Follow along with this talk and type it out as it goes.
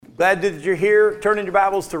Glad that you're here. Turn in your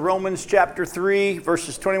Bibles to Romans chapter 3,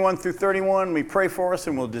 verses 21 through 31. We pray for us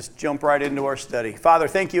and we'll just jump right into our study. Father,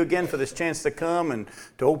 thank you again for this chance to come and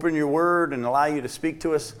to open your word and allow you to speak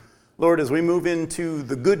to us. Lord, as we move into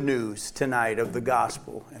the good news tonight of the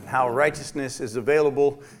gospel and how righteousness is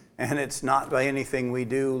available and it's not by anything we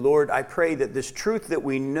do, Lord, I pray that this truth that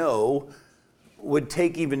we know would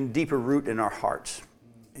take even deeper root in our hearts.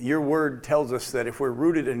 Your word tells us that if we're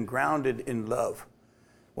rooted and grounded in love,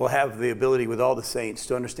 we'll have the ability with all the saints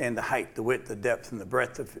to understand the height, the width, the depth, and the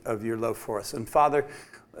breadth of your love for us. And Father,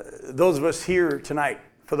 those of us here tonight,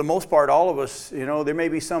 for the most part, all of us, there may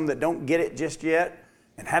be some that don't get it just yet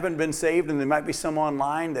and haven't been saved, and there might be some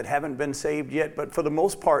online that haven't been saved yet. But for the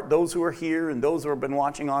most part, those who are here and those who have been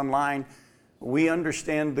watching online, we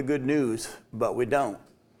understand the good news, but we don't.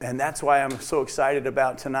 And that's why I'm so excited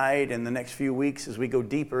about tonight and the next few weeks as we go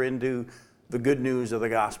deeper into the good news of the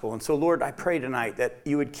gospel. And so, Lord, I pray tonight that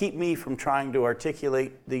you would keep me from trying to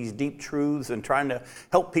articulate these deep truths and trying to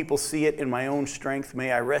help people see it in my own strength.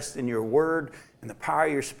 May I rest in your word and the power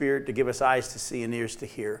of your spirit to give us eyes to see and ears to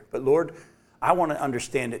hear. But Lord, I want to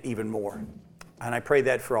understand it even more. And I pray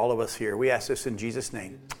that for all of us here. We ask this in Jesus'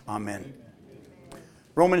 name. Amen.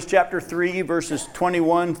 Romans chapter 3, verses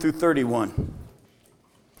 21 through 31.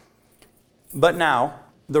 But now,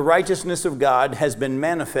 the righteousness of God has been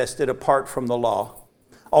manifested apart from the law,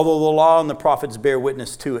 although the law and the prophets bear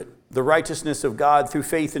witness to it. The righteousness of God through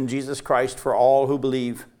faith in Jesus Christ for all who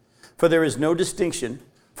believe. For there is no distinction,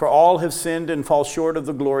 for all have sinned and fall short of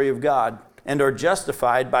the glory of God, and are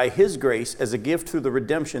justified by his grace as a gift through the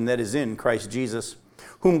redemption that is in Christ Jesus,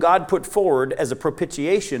 whom God put forward as a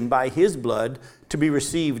propitiation by his blood to be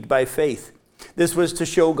received by faith. This was to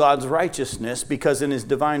show God's righteousness, because in his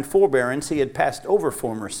divine forbearance he had passed over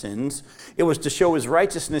former sins. It was to show his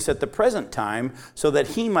righteousness at the present time, so that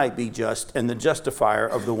he might be just and the justifier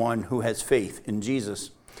of the one who has faith in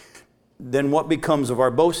Jesus. Then what becomes of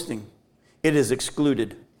our boasting? It is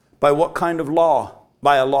excluded. By what kind of law?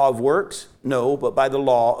 By a law of works? No, but by the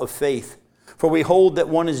law of faith. For we hold that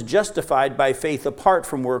one is justified by faith apart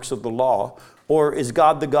from works of the law. Or is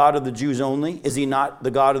God the God of the Jews only? Is he not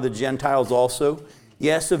the God of the Gentiles also?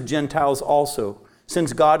 Yes, of Gentiles also,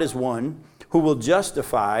 since God is one, who will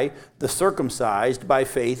justify the circumcised by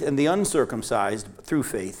faith and the uncircumcised through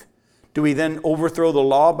faith. Do we then overthrow the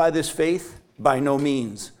law by this faith? By no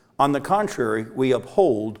means. On the contrary, we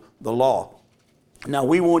uphold the law. Now,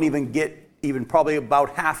 we won't even get probably about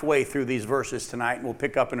halfway through these verses tonight, and we'll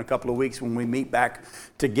pick up in a couple of weeks when we meet back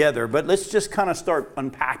together. But let's just kind of start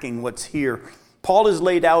unpacking what's here. Paul has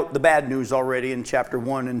laid out the bad news already in chapter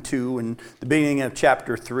 1 and 2 and the beginning of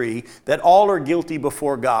chapter 3, that all are guilty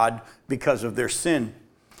before God because of their sin.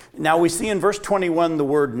 Now we see in verse 21 the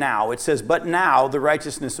word now. It says, but now the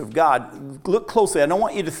righteousness of God. Look closely. I don't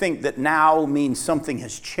want you to think that now means something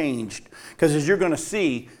has changed, because as you're going to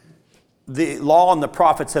see, the law and the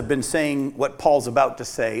prophets have been saying what Paul's about to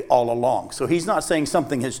say all along. So he's not saying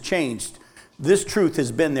something has changed. This truth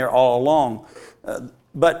has been there all along.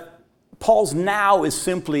 But Paul's now is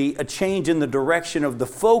simply a change in the direction of the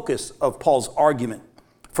focus of Paul's argument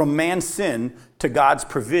from man's sin to God's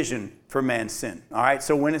provision for man's sin. All right,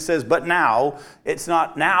 so when it says, but now, it's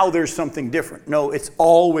not now there's something different. No, it's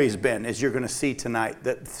always been, as you're going to see tonight,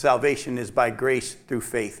 that salvation is by grace through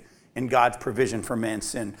faith in God's provision for man's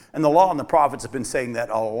sin. And the law and the prophets have been saying that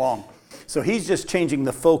all along. So he's just changing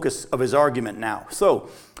the focus of his argument now. So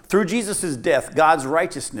through Jesus' death, God's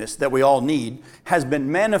righteousness that we all need has been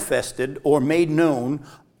manifested or made known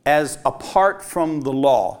as apart from the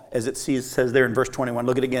law, as it says there in verse 21.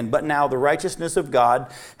 Look at it again. But now the righteousness of God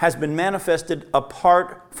has been manifested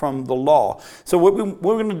apart from the law. So what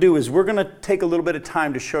we're going to do is we're going to take a little bit of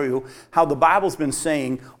time to show you how the Bible's been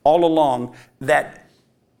saying all along that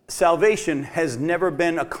salvation has never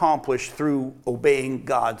been accomplished through obeying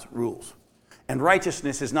God's rules. And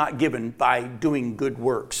righteousness is not given by doing good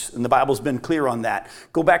works. And the Bible's been clear on that.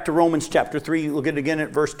 Go back to Romans chapter 3. Look at it again at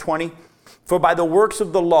verse 20. For by the works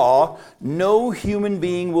of the law, no human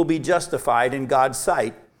being will be justified in God's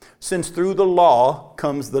sight, since through the law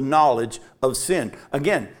comes the knowledge of sin.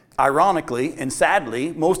 Again, ironically and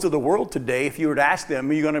sadly, most of the world today, if you were to ask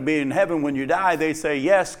them, are you going to be in heaven when you die? They say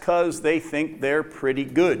yes, because they think they're pretty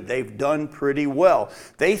good. They've done pretty well.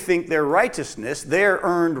 They think their righteousness, their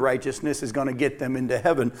earned righteousness, is going to get them into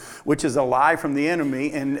heaven, which is a lie from the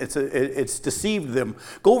enemy, and it's deceived them.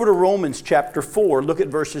 Go over to Romans chapter 4. Look at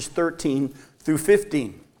verses 13 through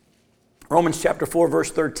 15. Romans chapter 4, verse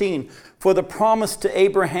 13. For the promise to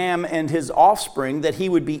Abraham and his offspring that he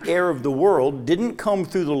would be heir of the world didn't come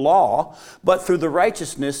through the law, but through the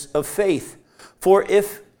righteousness of faith. For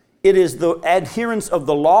if it is the adherents of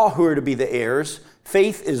the law who are to be the heirs,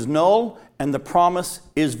 faith is null and the promise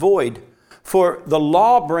is void. For the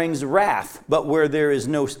law brings wrath, but where there is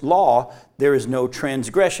no law, there is no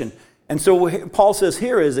transgression. And so what Paul says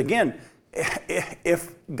here is, again,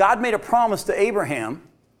 if God made a promise to Abraham,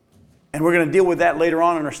 and we're going to deal with that later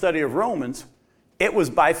on in our study of Romans, it was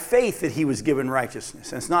by faith that he was given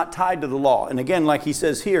righteousness. And it's not tied to the law. And again, like he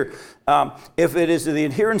says here, if it is to the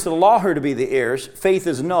adherents of the law who are to be the heirs, faith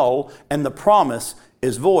is null and the promise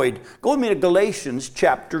is void. Go with me to Galatians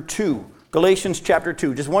chapter 2. Galatians chapter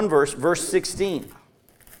 2, just one verse, verse 16.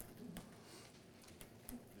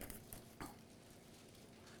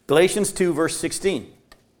 Galatians 2, verse 16.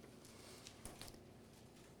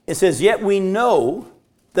 It says, "Yet we know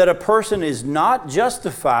that a person is not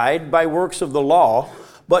justified by works of the law,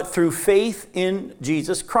 but through faith in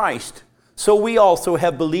Jesus Christ. So we also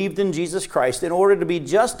have believed in Jesus Christ in order to be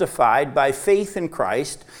justified by faith in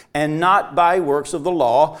Christ and not by works of the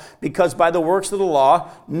law, because by the works of the law,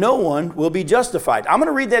 no one will be justified." I'm going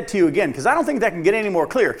to read that to you again, because I don't think that can get any more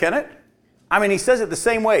clear, can it? I mean, he says it the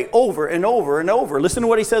same way over and over and over. Listen to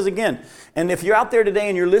what he says again. And if you're out there today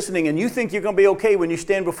and you're listening and you think you're going to be okay when you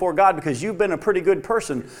stand before God because you've been a pretty good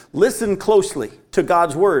person, listen closely to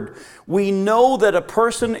God's word. We know that a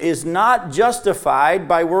person is not justified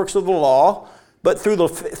by works of the law, but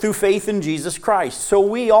through faith in Jesus Christ. So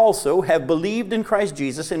we also have believed in Christ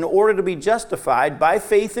Jesus in order to be justified by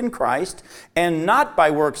faith in Christ and not by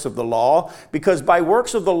works of the law, because by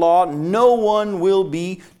works of the law, no one will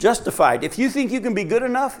be justified. If you think you can be good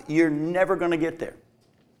enough, you're never going to get there.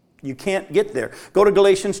 You can't get there. Go to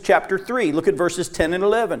Galatians chapter 3. Look at verses 10 and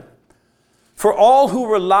 11. "For all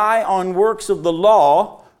who rely on works of the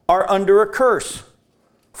law are under a curse.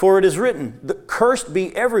 For it is written, cursed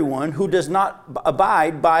be everyone who does not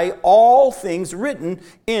abide by all things written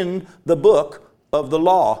in the book of the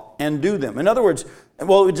law and do them." In other words,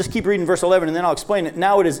 well, we'll just keep reading verse 11 and then I'll explain it.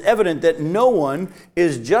 "Now it is evident that no one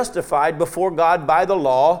is justified before God by the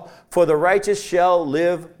law, for the righteous shall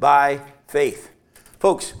live by faith."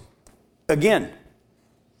 Folks, again,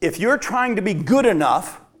 if you're trying to be good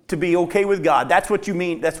enough to be okay with God, that's what you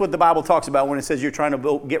mean. That's what the Bible talks about when it says you're trying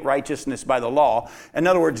to get righteousness by the law. In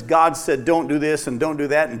other words, God said don't do this and don't do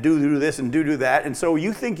that and do this and do that. And so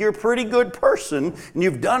you think you're a pretty good person and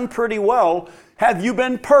you've done pretty well. Have you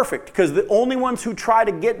been perfect? Because the only ones who try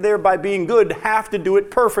to get there by being good have to do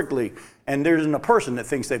it perfectly. And there isn't a person that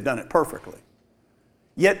thinks they've done it perfectly.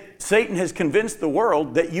 Yet Satan has convinced the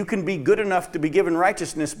world that you can be good enough to be given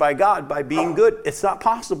righteousness by God by being good. It's not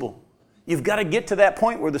possible. You've got to get to that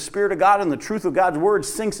point where the Spirit of God and the truth of God's Word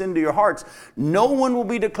sinks into your hearts. No one will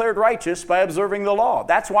be declared righteous by observing the law.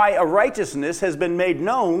 That's why a righteousness has been made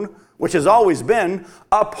known, which has always been,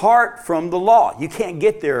 apart from the law. You can't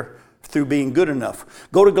get there through being good enough.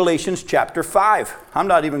 Go to Galatians chapter 5. I'm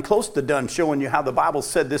not even close to done showing you how the Bible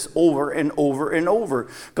said this over and over and over.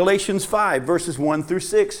 Galatians 5, verses 1 through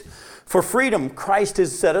 6. "For freedom Christ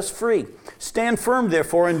has set us free. Stand firm,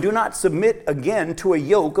 therefore, and do not submit again to a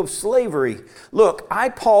yoke of slavery. Look, I,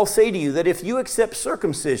 Paul, say to you that if you accept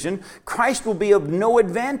circumcision, Christ will be of no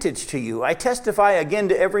advantage to you. I testify again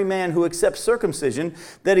to every man who accepts circumcision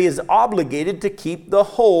that he is obligated to keep the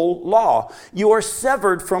whole law. You are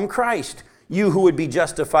severed from Christ. You who would be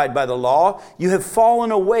justified by the law, you have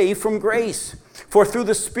fallen away from grace. For through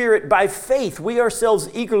the Spirit, by faith, we ourselves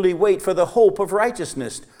eagerly wait for the hope of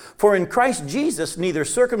righteousness. For in Christ Jesus, neither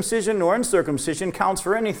circumcision nor uncircumcision counts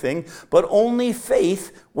for anything, but only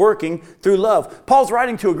faith working through love." Paul's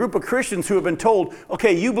writing to a group of Christians who have been told,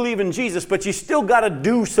 okay, you believe in Jesus, but you still got to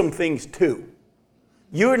do some things too.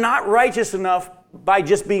 You're not righteous enough by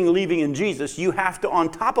just believing in Jesus. You have to, on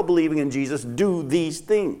top of believing in Jesus, do these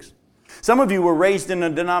things. Some of you were raised in a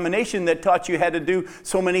denomination that taught you had to do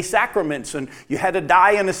so many sacraments and you had to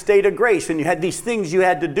die in a state of grace and you had these things you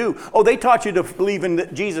had to do. Oh, they taught you to believe in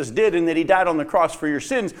that Jesus did and that he died on the cross for your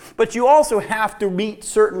sins, but you also have to meet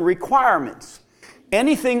certain requirements.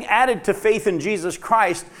 Anything added to faith in Jesus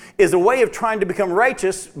Christ is a way of trying to become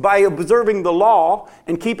righteous by observing the law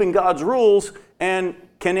and keeping God's rules. And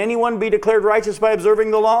can anyone be declared righteous by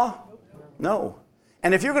observing the law? No.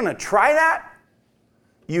 And if you're going to try that,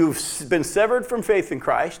 you've been severed from faith in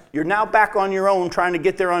Christ. You're now back on your own, trying to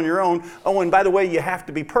get there on your own. Oh, and by the way, you have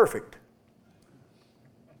to be perfect.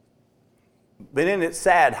 But isn't it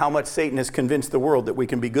sad how much Satan has convinced the world that we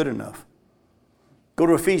can be good enough? Go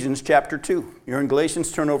to Ephesians chapter 2. You're in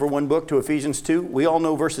Galatians, turn over one book to Ephesians 2. We all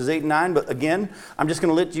know verses 8 and 9, but again, I'm just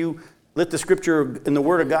going to let the Scripture and the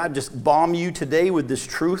Word of God just bomb you today with this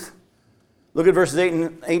truth. Look at verses 8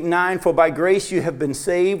 and 9. "For by grace you have been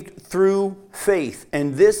saved through faith,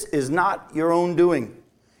 and this is not your own doing.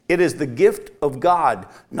 It is the gift of God,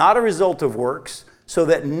 not a result of works, so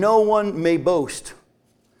that no one may boast.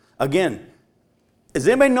 Again, has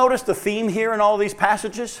anybody noticed the theme here in all these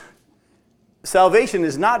passages? Salvation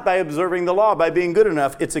is not by observing the law, by being good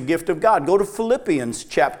enough. It's a gift of God. Go to Philippians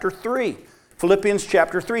chapter 3. Philippians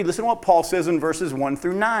chapter 3. Listen to what Paul says in verses 1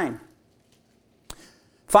 through 9.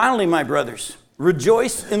 Finally, my brothers,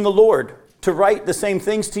 rejoice in the Lord. To write the same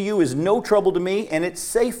things to you is no trouble to me, and it's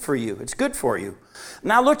safe for you. It's good for you.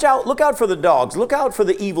 Now look out for the dogs. Look out for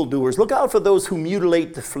the evildoers. Look out for those who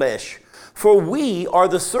mutilate the flesh. For we are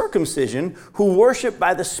the circumcision who worship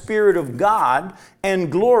by the Spirit of God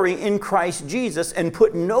and glory in Christ Jesus and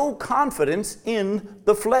put no confidence in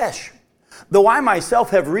the flesh. Though I myself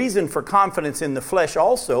have reason for confidence in the flesh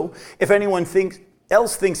also, if anyone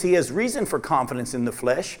else thinks he has reason for confidence in the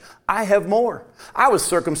flesh, I have more. I was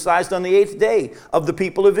circumcised on the 8th day of the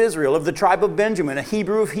people of Israel, of the tribe of Benjamin, a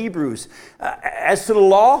Hebrew of Hebrews. As to the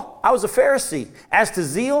law, I was a Pharisee. As to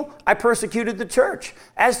zeal, I persecuted the church.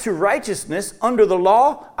 As to righteousness under the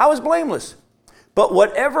law, I was blameless. But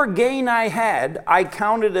whatever gain I had, I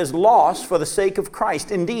counted as loss for the sake of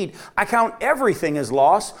Christ. Indeed, I count everything as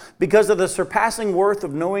loss because of the surpassing worth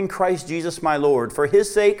of knowing Christ Jesus my Lord. For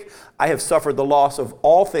his sake, I have suffered the loss of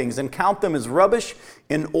all things and count them as rubbish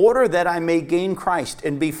in order that I may gain Christ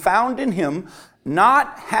and be found in him,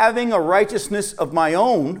 not having a righteousness of my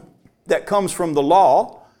own that comes from the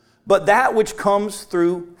law, but that which comes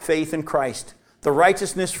through faith in Christ, the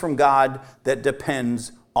righteousness from God that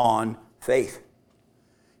depends on faith.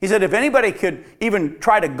 He said, if anybody could even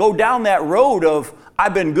try to go down that road of,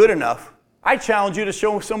 I've been good enough, I challenge you to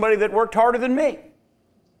show somebody that worked harder than me.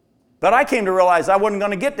 But I came to realize I wasn't going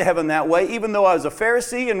to get to heaven that way, even though I was a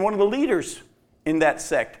Pharisee and one of the leaders in that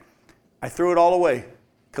sect. I threw it all away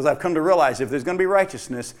because I've come to realize if there's going to be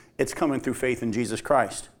righteousness, it's coming through faith in Jesus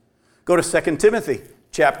Christ. Go to 2 Timothy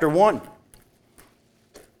chapter 1.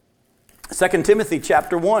 2 Timothy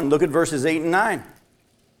chapter 1, look at verses 8 and 9.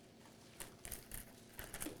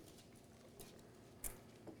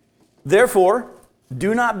 Therefore,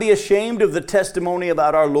 do not be ashamed of the testimony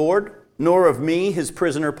about our Lord, nor of me, his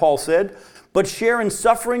prisoner, Paul said, but share in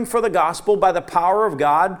suffering for the gospel by the power of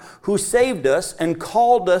God, who saved us and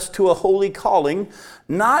called us to a holy calling,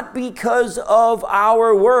 not because of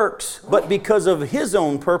our works, but because of his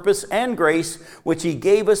own purpose and grace, which he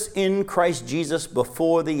gave us in Christ Jesus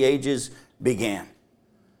before the ages began.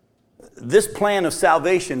 This plan of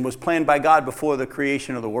salvation was planned by God before the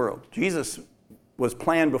creation of the world. Jesus was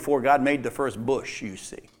planned before God made the first bush, you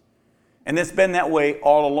see. And it's been that way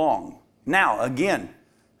all along. Now, again,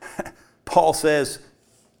 Paul says,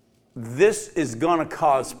 this is going to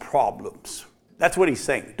cause problems. That's what he's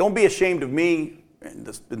saying. Don't be ashamed of me and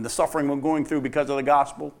the suffering we're going through because of the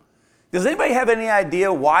gospel. Does anybody have any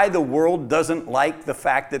idea why the world doesn't like the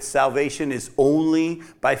fact that salvation is only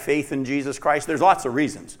by faith in Jesus Christ? There's lots of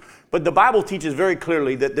reasons. But the Bible teaches very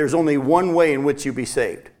clearly that there's only one way in which you be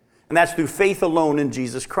saved. And that's through faith alone in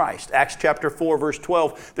Jesus Christ. Acts chapter 4, verse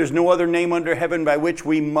 12, there's no other name under heaven by which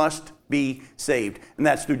we must be saved. And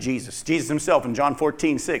that's through Jesus. Jesus himself in John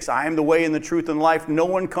 14, 6, I am the way and the truth and life. No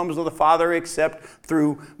one comes to the Father except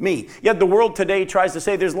through me. Yet the world today tries to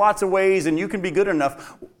say there's lots of ways and you can be good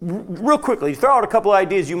enough. Real quickly, throw out a couple of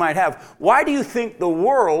ideas you might have. Why do you think the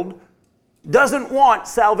world doesn't want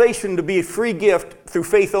salvation to be a free gift through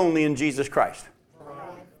faith only in Jesus Christ?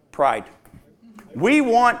 Pride. We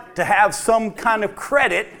want to have some kind of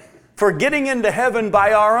credit for getting into heaven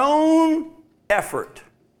by our own effort.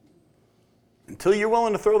 Until you're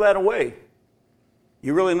willing to throw that away,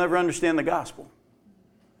 you really never understand the gospel.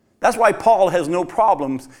 That's why Paul has no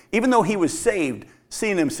problems, even though he was saved,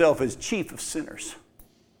 seeing himself as chief of sinners.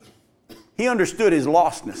 He understood his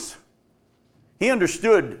lostness. He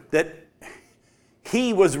understood that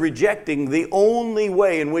he was rejecting the only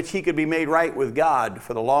way in which he could be made right with God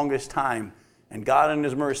for the longest time. And God in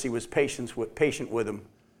his mercy was patient with him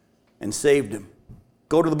and saved him.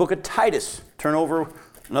 Go to the book of Titus. Turn over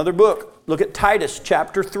another book. Look at Titus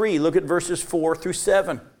chapter 3. Look at verses 4 through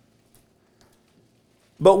 7.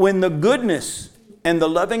 But when the goodness and the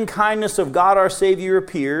loving kindness of God our Savior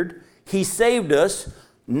appeared, he saved us,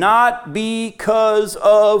 not because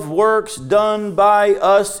of works done by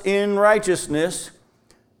us in righteousness,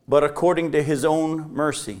 but according to his own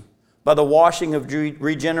mercy, by the washing of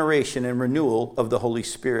regeneration and renewal of the Holy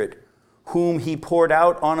Spirit, whom he poured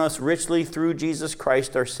out on us richly through Jesus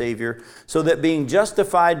Christ our Savior, so that being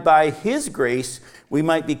justified by his grace, we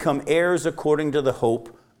might become heirs according to the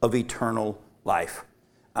hope of eternal life.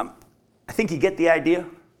 I think you get the idea.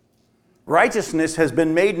 Righteousness has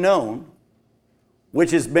been made known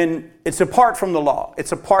it's apart from the law.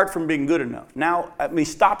 It's apart from being good enough. Now, let me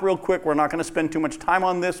stop real quick. We're not going to spend too much time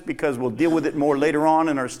on this because we'll deal with it more later on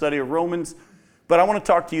in our study of Romans. But I want to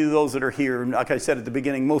talk to you, those that are here. And like I said at the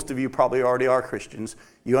beginning, most of you probably already are Christians.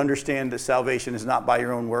 You understand that salvation is not by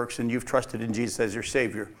your own works, and you've trusted in Jesus as your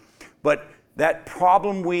Savior. But that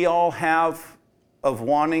problem we all have of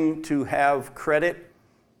wanting to have credit,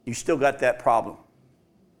 you still got that problem.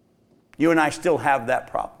 You and I still have that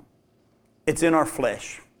problem. It's in our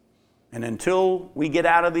flesh. And until we get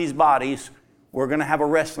out of these bodies, we're going to have a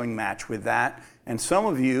wrestling match with that. And some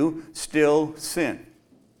of you still sin.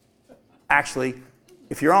 Actually,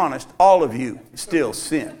 if you're honest, all of you still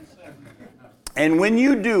sin. And when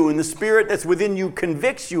you do, and the spirit that's within you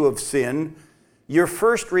convicts you of sin, your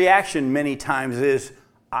first reaction many times is,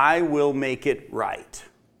 I will make it right.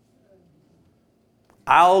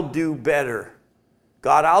 I'll do better.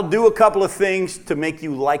 God, I'll do a couple of things to make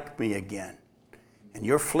you like me again. And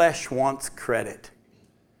your flesh wants credit.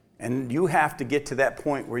 And you have to get to that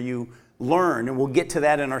point where you learn, and we'll get to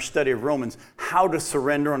that in our study of Romans, how to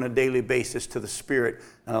surrender on a daily basis to the Spirit,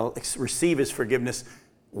 receive His forgiveness,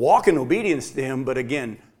 walk in obedience to Him, but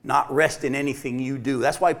again, not rest in anything you do.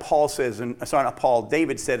 That's why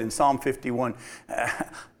David said in Psalm 51,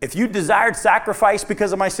 if you desired sacrifice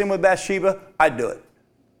because of my sin with Bathsheba, I'd do it.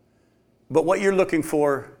 But what you're looking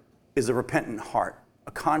is a repentant heart,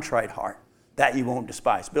 a contrite heart, that you won't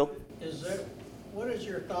despise. Bill? What is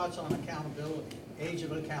your thoughts on accountability, age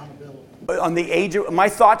of accountability? On the age of, my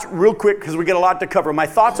thoughts real quick, because we get a lot to cover. My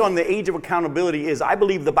thoughts on the age of accountability is I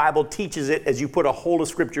believe the Bible teaches it as you put a whole of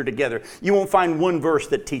Scripture together. You won't find one verse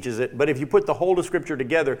that teaches it, but if you put the whole of Scripture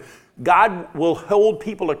together, God will hold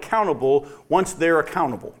people accountable once they're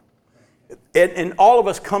accountable. And all of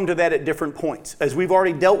us come to that at different points. As we've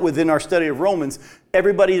already dealt with in our study of Romans,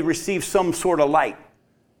 everybody receives some sort of light.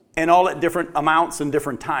 And all at different amounts and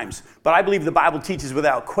different times. But I believe the Bible teaches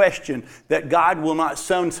without question that God will not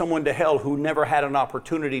send someone to hell who never had an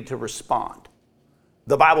opportunity to respond.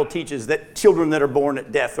 The Bible teaches that children that are born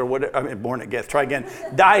at death,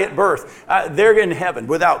 die at birth, they're in heaven.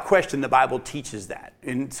 Without question, the Bible teaches that.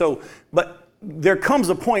 And so, but there comes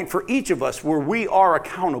a point for each of us where we are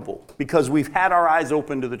accountable because we've had our eyes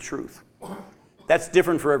open to the truth. That's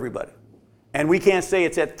different for everybody. And we can't say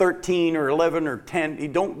it's at 13 or 11 or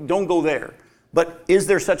 10. Don't go there. But is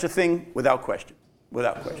there such a thing? Without question.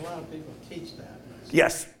 Without question. A lot of people teach that.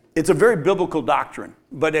 Yes. It's a very biblical doctrine.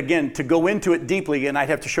 But again, to go into it deeply, and I'd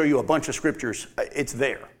have to show you a bunch of scriptures, it's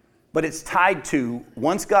there. But it's tied to,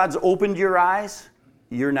 once God's opened your eyes,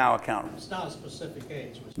 you're now accountable. It's not a specific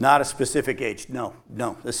age. Not a specific age. No.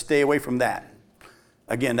 Let's stay away from that.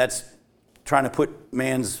 Again, that's trying to put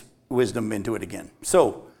man's wisdom into it again.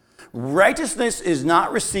 So, righteousness is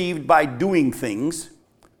not received by doing things,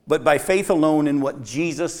 but by faith alone in what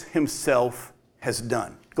Jesus Himself has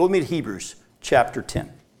done. Go with me to Hebrews chapter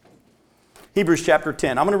 10. Hebrews chapter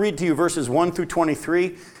 10. I'm going to read to you verses 1 through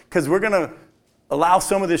 23 because we're going to allow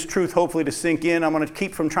some of this truth hopefully to sink in. I'm going to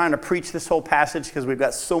keep from trying to preach this whole passage because we've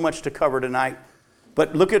got so much to cover tonight.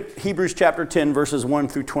 But look at Hebrews chapter 10, verses 1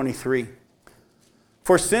 through 23.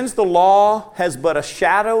 For since the law has but a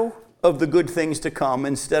shadow of the good things to come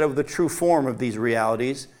instead of the true form of these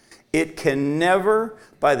realities, it can never,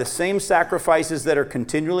 by the same sacrifices that are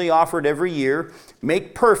continually offered every year,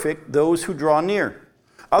 make perfect those who draw near.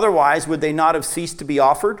 Otherwise, would they not have ceased to be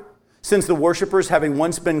offered? Since the worshipers, having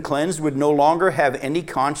once been cleansed, would no longer have any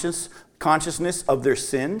consciousness of their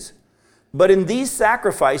sins. But in these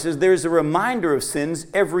sacrifices, there is a reminder of sins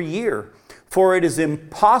every year, for it is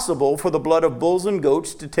impossible for the blood of bulls and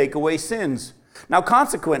goats to take away sins. Now,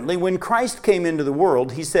 consequently, when Christ came into the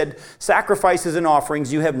world, He said, sacrifices and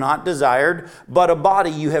offerings you have not desired, but a body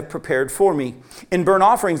you have prepared for me. In burnt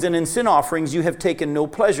offerings and in sin offerings you have taken no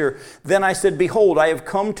pleasure. Then I said, behold, I have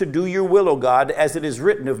come to do your will, O God, as it is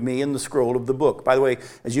written of me in the scroll of the book. By the way,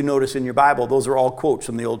 as you notice in your Bible, those are all quotes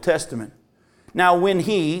from the Old Testament. Now, when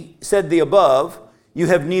He said the above, you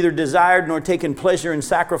have neither desired nor taken pleasure in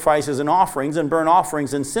sacrifices and offerings and burnt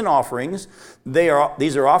offerings and sin offerings.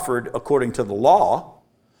 These are offered according to the law.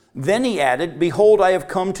 Then He added, behold, I have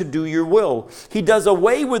come to do your will. He does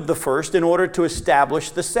away with the first in order to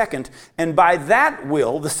establish the second. And by that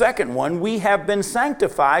will, the second one, we have been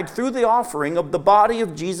sanctified through the offering of the body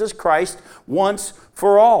of Jesus Christ once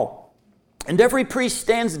for all. And every priest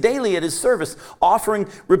stands daily at his service, offering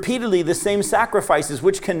repeatedly the same sacrifices,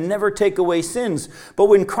 which can never take away sins. But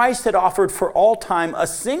when Christ had offered for all time a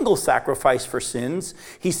single sacrifice for sins,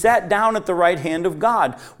 He sat down at the right hand of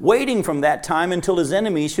God, waiting from that time until His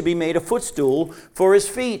enemies should be made a footstool for His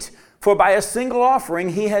feet. For by a single offering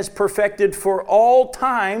he has perfected for all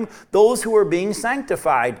time those who are being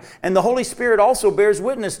sanctified. And the Holy Spirit also bears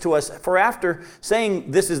witness to us. For after saying,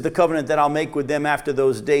 this is the covenant that I'll make with them after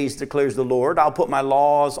those days, declares the Lord, I'll put my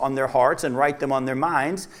laws on their hearts and write them on their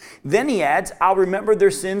minds. Then he adds, I'll remember their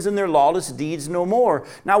sins and their lawless deeds no more.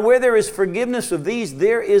 Now where there is forgiveness of these,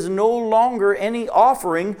 there is no longer any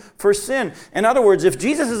offering for sin. In other words, if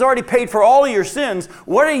Jesus has already paid for all of your sins,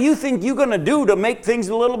 what do you think you're going to do to make things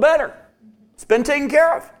a little better? It's been taken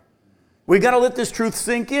care of. We got to let this truth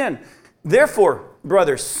sink in. Therefore,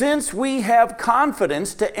 brothers, since we have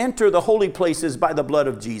confidence to enter the holy places by the blood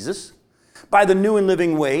of Jesus, by the new and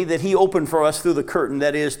living way that he opened for us through the curtain,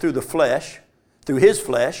 that is, through the flesh, through his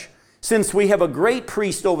flesh, since we have a great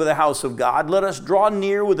priest over the house of God, let us draw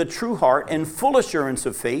near with a true heart and full assurance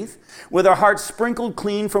of faith, with our hearts sprinkled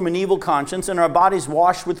clean from an evil conscience and our bodies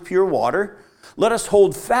washed with pure water. Let us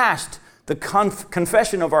hold fast the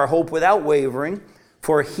confession of our hope without wavering,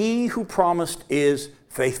 for he who promised is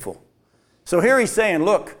faithful. So here he's saying,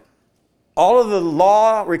 look, all of the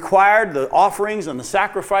law required, the offerings and the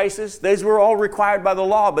sacrifices, these were all required by the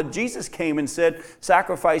law, but Jesus came and said,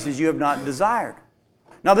 sacrifices you have not desired.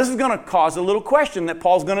 Now this is going to cause a little question that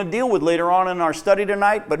Paul's going to deal with later on in our study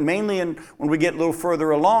tonight, but mainly when we get a little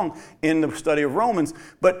further along in the study of Romans.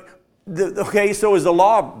 But, okay, so is the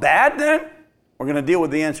law bad then? We're going to deal with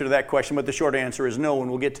the answer to that question, but the short answer is no, and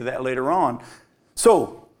we'll get to that later on.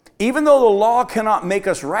 So, even though the law cannot make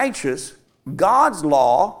us righteous, God's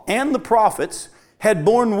law and the prophets had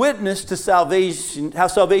borne witness to salvation, how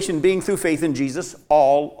salvation being through faith in Jesus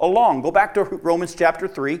all along. Go back to Romans chapter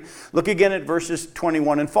 3. Look again at verses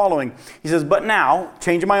 21 and following. He says, but now,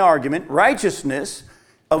 changing my argument, the righteousness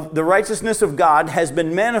of God has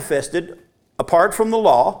been manifested apart from the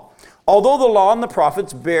law, although the law and the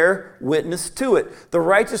prophets bear witness to it. The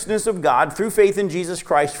righteousness of God through faith in Jesus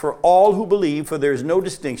Christ for all who believe, for there is no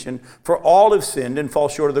distinction, for all have sinned and fall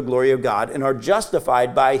short of the glory of God and are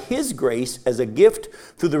justified by his grace as a gift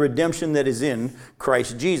through the redemption that is in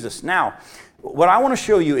Christ Jesus. Now, what I want to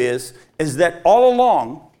show you is that all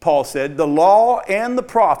along, Paul said, the law and the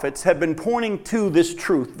prophets have been pointing to this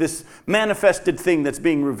truth, this manifested thing that's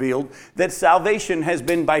being revealed, that salvation has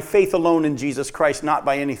been by faith alone in Jesus Christ, not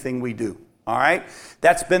by anything we do. All right?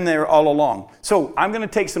 That's been there all along. So I'm going to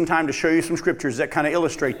take some time to show you some scriptures that kind of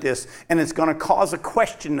illustrate this, and it's going to cause a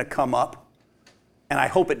question to come up, and I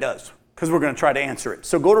hope it does, because we're going to try to answer it.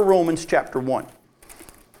 So go to Romans chapter 1.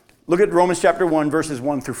 Look at Romans chapter 1, verses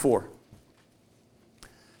 1 through 4.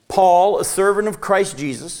 Paul, a servant of Christ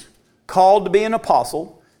Jesus, called to be an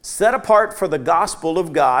apostle, set apart for the gospel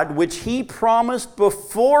of God, which he promised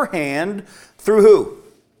beforehand through who?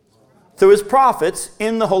 Through his prophets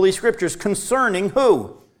in the Holy Scriptures concerning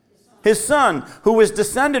who? His Son, who was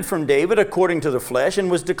descended from David according to the flesh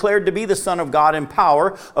and was declared to be the Son of God in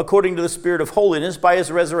power according to the Spirit of holiness by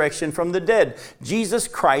his resurrection from the dead, Jesus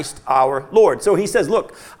Christ our Lord. So he says,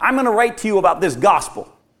 look, I'm going to write to you about this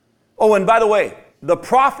gospel. Oh, and by the way, the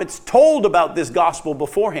prophets told about this gospel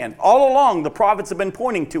beforehand. All along, the prophets have been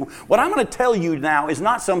pointing to. What I'm going to tell you now is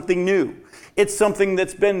not something new. It's something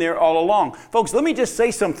that's been there all along. Folks, let me just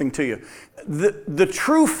say something to you. The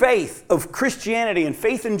true faith of Christianity and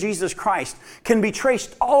faith in Jesus Christ can be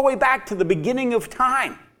traced all the way back to the beginning of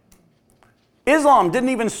time. Islam didn't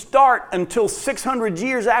even start until 600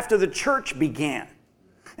 years after the church began.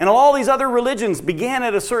 And all these other religions began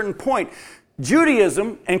at a certain point.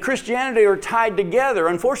 Judaism and Christianity are tied together.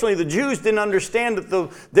 Unfortunately, the Jews didn't understand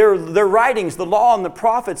that their writings, the law and the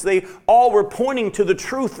prophets, they all were pointing to the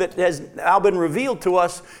truth that has now been revealed to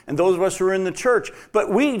us and those of us who are in the church.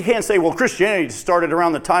 But we can't say, well, Christianity started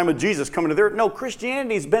around the time of Jesus coming to the earth. No,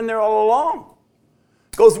 Christianity's been there all along.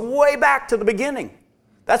 It goes way back to the beginning.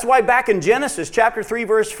 That's why back in Genesis chapter 3,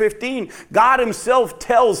 verse 15, God himself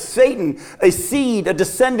tells Satan, a seed, a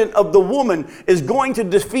descendant of the woman, is going to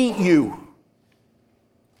defeat you.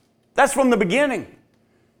 That's from the beginning.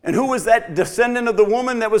 And who was that descendant of the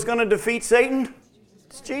woman that was going to defeat Satan?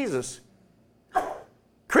 It's Jesus.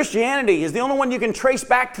 Christianity is the only one you can trace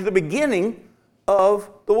back to the beginning of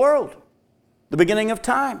the world, the beginning of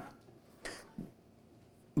time.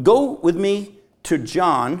 Go with me to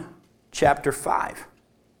John chapter 5.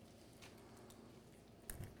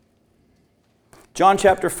 John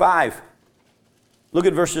chapter 5. Look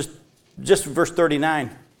at verse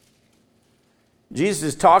 39. Jesus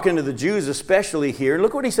is talking to the Jews especially here.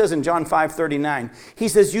 Look what he says in John 5:39. He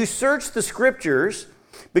says, you search the scriptures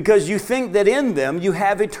because you think that in them you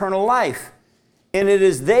have eternal life. And it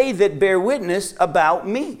is they that bear witness about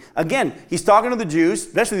me. Again, he's talking to the Jews,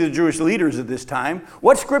 especially the Jewish leaders at this time.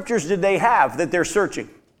 What scriptures did they have that they're searching?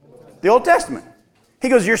 The Old Testament. He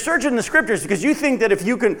goes, you're searching the scriptures because you think that if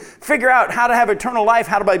you can figure out how to have eternal life,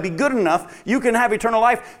 how to be good enough, you can have eternal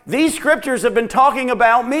life. These scriptures have been talking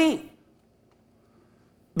about me.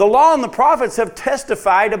 The law and the prophets have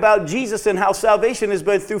testified about Jesus and how salvation is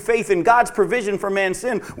but through faith in God's provision for man's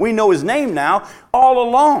sin. We know his name now all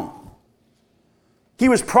along. He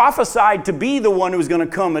was prophesied to be the one who was going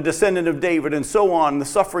to come, a descendant of David and so on, the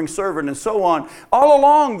suffering servant and so on. All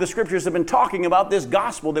along, the scriptures have been talking about this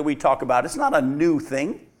gospel that we talk about. It's not a new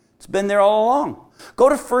thing. It's been there all along. Go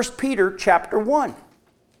to 1 Peter chapter 1.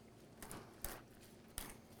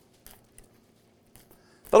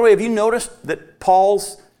 By the way, have you noticed that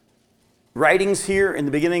Paul's writings here in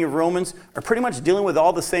the beginning of Romans are pretty much dealing with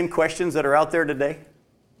all the same questions that are out there today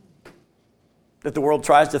that the world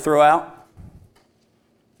tries to throw out?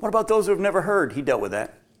 What about those who have never heard? He dealt with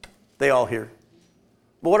that. They all hear.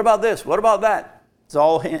 But what about this? What about that?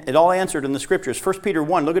 It all answered in the scriptures. 1 Peter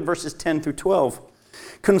 1, look at verses 10 through 12.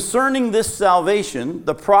 Concerning this salvation,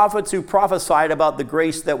 the prophets who prophesied about the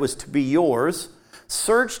grace that was to be yours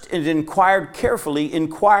searched and inquired carefully,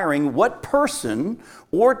 inquiring what person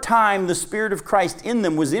or time the Spirit of Christ in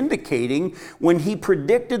them was indicating when he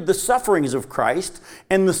predicted the sufferings of Christ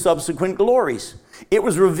and the subsequent glories. It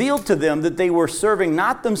was revealed to them that they were serving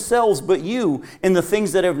not themselves but you in the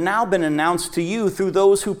things that have now been announced to you through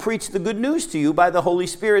those who preach the good news to you by the Holy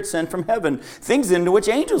Spirit sent from heaven, things into which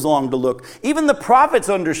angels long to look. Even the prophets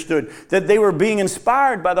understood that they were being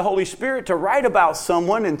inspired by the Holy Spirit to write about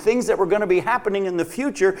someone and things that were going to be happening in the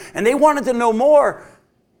future, and they wanted to know more.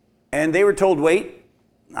 And they were told, wait,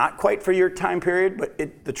 not quite for your time period, but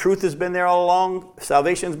the truth has been there all along.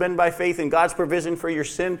 Salvation's been by faith in God's provision for your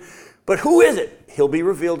sin. But who is it? He'll be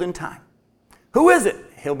revealed in time. Who is it?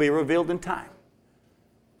 He'll be revealed in time.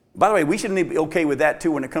 By the way, we shouldn't be okay with that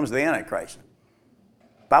too when it comes to the Antichrist.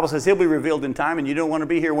 The Bible says he'll be revealed in time and you don't want to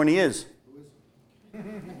be here when he is.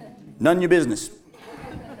 None of your business.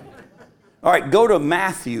 All right, go to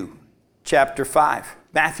Matthew chapter 5.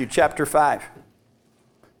 Matthew chapter 5.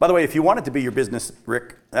 By the way, if you want it to be your business,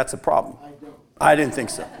 Rick, that's a problem. I didn't think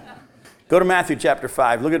so. Go to Matthew chapter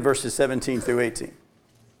 5. Look at verses 17 through 18.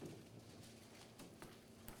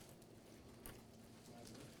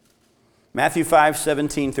 Matthew 5,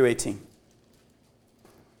 17 through 18.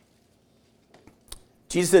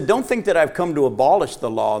 Jesus said, don't think that I've come to abolish the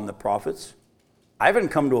law and the prophets. I haven't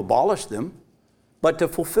come to abolish them, but to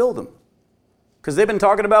fulfill them. Because they've been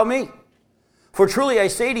talking about me. For truly I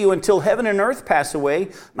say to you, until heaven and earth pass away,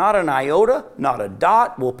 not an iota, not a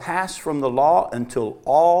dot will pass from the law until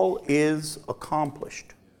all is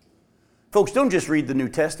accomplished. Folks, don't just read the New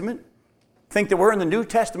Testament. Think that we're in the New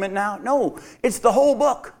Testament now? No, it's the whole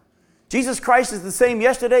book. Jesus Christ is the same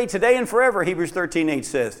yesterday, today, and forever, Hebrews 13:8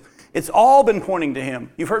 says. It's all been pointing to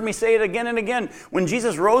him. You've heard me say it again and again. When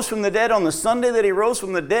Jesus rose from the dead, on the Sunday that he rose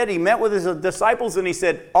from the dead, he met with his disciples and he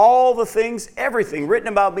said, all the things, everything written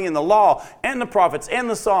about me in the law and the prophets and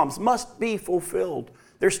the Psalms must be fulfilled.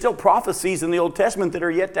 There's still prophecies in the Old Testament that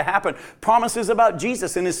are yet to happen. Promises about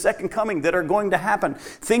Jesus and his second coming that are going to happen.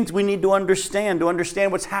 Things we need to understand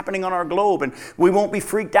what's happening on our globe. And we won't be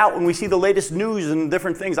freaked out when we see the latest news and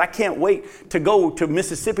different things. I can't wait to go to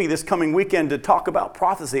Mississippi this coming weekend to talk about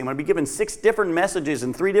prophecy. I'm going to be giving 6 different messages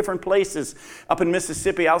in 3 different places up in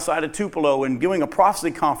Mississippi outside of Tupelo and doing a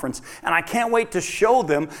prophecy conference. And I can't wait to show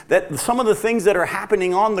them that some of the things that are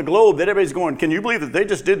happening on the globe that everybody's going, can you believe that they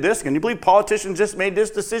just did this? Can you believe politicians just made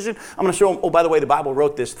this decision? I'm going to show them, oh, by the way, the Bible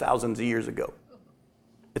wrote this thousands of years ago.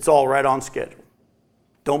 It's all right on schedule.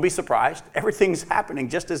 Don't be surprised. Everything's happening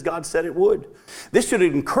just as God said it would. This should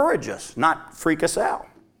encourage us, not freak us out.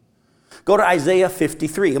 Go to Isaiah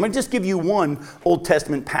 53. I'm going to just give you one Old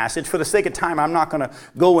Testament passage. For the sake of time, I'm not going to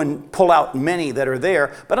go and pull out many that are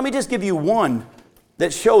there, but let me just give you one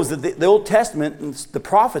that shows that the Old Testament, and the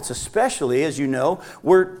prophets especially, as you know,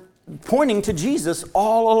 were pointing to Jesus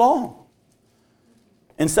all along.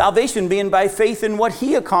 And salvation being by faith in what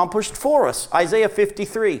he accomplished for us. Isaiah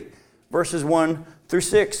 53, verses 1 through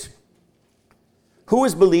 6. Who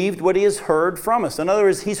has believed what he has heard from us? In other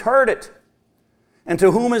words, he's heard it. And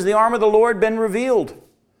to whom has the arm of the Lord been revealed?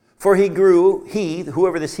 For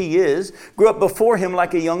whoever this he is, grew up before him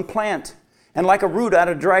like a young plant. And like a root out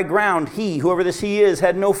of dry ground, whoever this he is,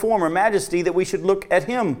 had no form or majesty that we should look at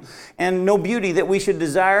him, and no beauty that we should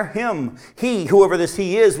desire him. Whoever this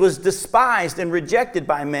he is, was despised and rejected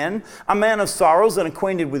by men, a man of sorrows and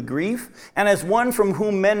acquainted with grief. And as one from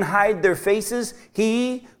whom men hide their faces,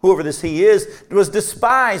 whoever this he is, was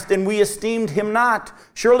despised, and we esteemed him not.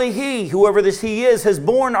 Surely whoever this he is, has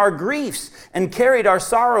borne our griefs and carried our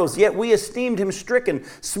sorrows, yet we esteemed him stricken,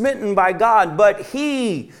 smitten by God. But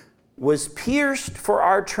he was pierced for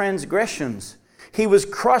our transgressions. He was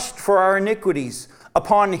crushed for our iniquities.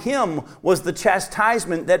 Upon him was the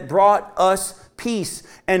chastisement that brought us peace,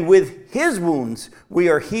 and with his wounds we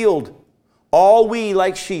are healed. All we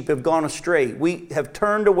like sheep have gone astray. We have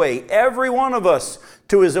turned away, every one of us,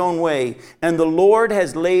 to his own way. And the Lord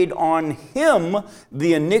has laid on him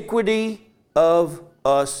the iniquity of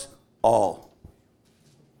us all.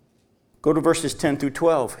 Go to verses 10 through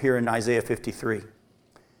 12 here in Isaiah 53.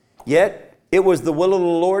 Yet it was the will of the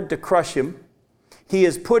Lord to crush him. He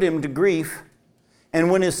has put him to grief.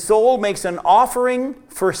 And when his soul makes an offering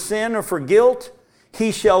for sin or for guilt,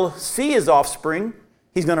 he shall see his offspring.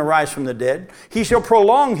 He's going to rise from the dead. He shall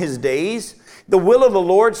prolong his days. The will of the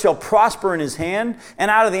Lord shall prosper in his hand.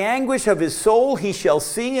 And out of the anguish of his soul he shall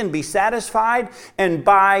see and be satisfied. And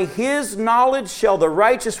by his knowledge shall the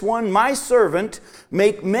righteous one, my servant,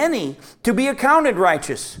 make many to be accounted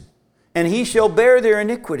righteous. And he shall bear their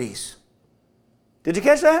iniquities. Did you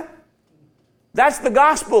catch that? That's the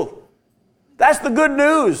gospel. That's the good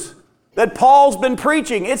news that Paul's been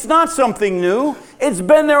preaching. It's not something new. It's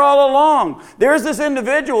been there all along. There's this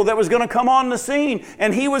individual that was going to come on the scene,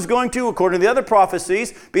 and he was going to, according to the other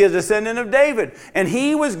prophecies, be a descendant of David. And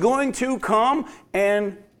he was going to come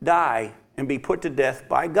and die and be put to death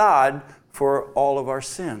by God for all of our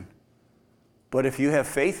sin. But if you have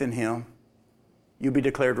faith in him, you'll be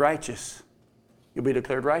declared righteous. You'll be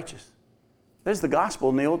declared righteous. There's the gospel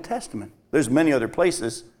in the Old Testament. There's many other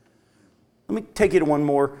places. Let me take you to one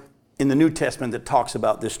more in the New Testament that talks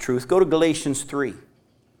about this truth. Go to Galatians 3,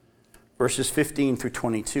 verses 15 through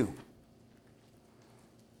 22.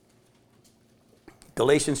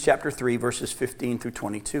 Galatians chapter 3, verses 15 through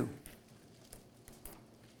 22.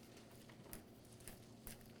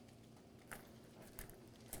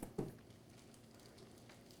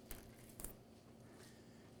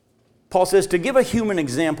 Paul says, to give a human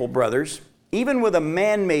example, brothers, even with a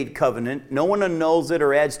man-made covenant, no one annuls it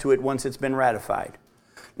or adds to it once it's been ratified.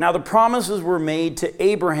 Now the promises were made to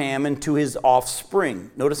Abraham and to his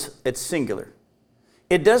offspring. Notice it's singular.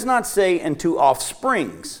 It does not say and to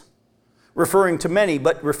offsprings, referring to many,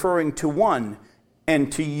 but referring to one,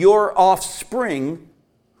 and to your offspring,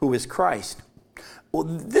 who is Christ. Well,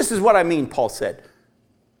 this is what I mean, Paul said.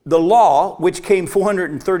 The law, which came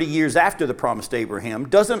 430 years after the promise to Abraham,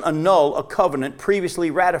 doesn't annul a covenant previously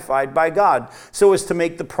ratified by God so as to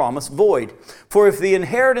make the promise void. For if the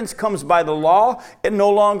inheritance comes by the law, it no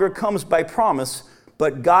longer comes by promise,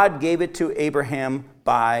 but God gave it to Abraham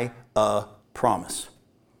by a promise.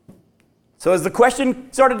 So has the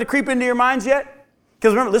question started to creep into your minds yet?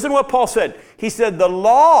 Because remember, listen to what Paul said. He said, the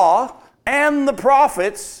law and the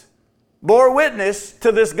prophets bore witness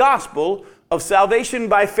to this gospel of salvation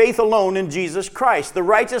by faith alone in Jesus Christ. The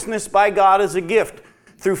righteousness by God is a gift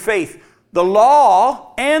through faith. The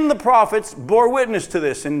law and the prophets bore witness to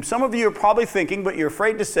this. And some of you are probably thinking, but you're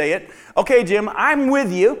afraid to say it. Okay, Jim, I'm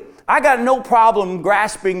with you. I got no problem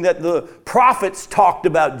grasping that the prophets talked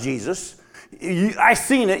about Jesus. I've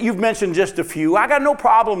seen it. You've mentioned just a few. I got no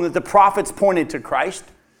problem that the prophets pointed to Christ.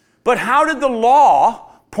 But how did the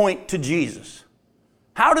law point to Jesus?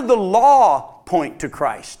 How did the law point to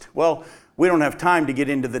Christ? Well, we don't have time to get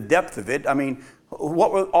into the depth of it. I mean,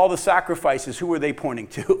 what were all the sacrifices? Who were they pointing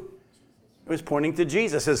to? It was pointing to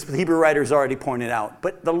Jesus, as the Hebrew writers already pointed out.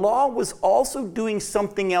 But the law was also doing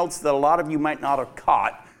something else that a lot of you might not have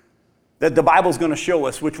caught, that the Bible's going to show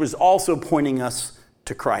us, which was also pointing us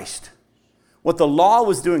to Christ. What the law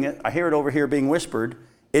was doing, I hear it over here being whispered,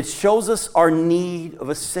 it shows us our need of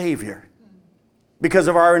a Savior because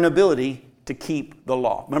of our inability to keep the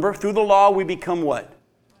law. Remember, through the law we become what?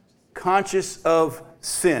 Conscious of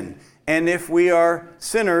sin. And if we are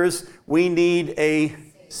sinners, we need a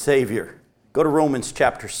Savior. Go to Romans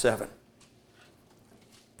chapter 7.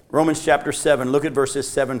 Romans chapter 7, look at verses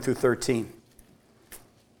 7 through 13.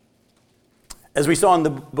 As we saw in the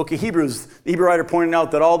book of Hebrews, the Hebrew writer pointed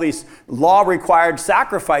out that all these law-required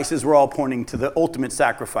sacrifices were all pointing to the ultimate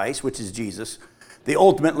sacrifice, which is Jesus, the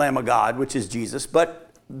ultimate Lamb of God, which is Jesus.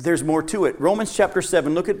 But there's more to it. Romans chapter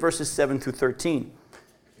 7, look at verses 7 through 13.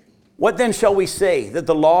 What then shall we say? That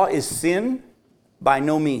the law is sin? By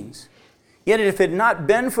no means. Yet if it had not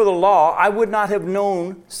been for the law, I would not have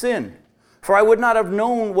known sin. For I would not have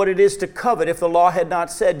known what it is to covet if the law had not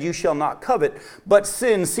said, you shall not covet. But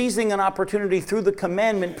sin, seizing an opportunity through the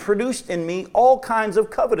commandment, produced in me all kinds of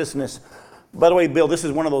covetousness. By the way, Bill, this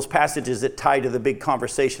is one of those passages that tie to the big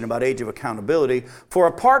conversation about age of accountability. For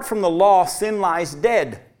apart from the law, sin lies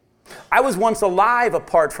dead. I was once alive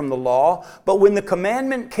apart from the law, but when the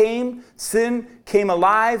commandment came, sin came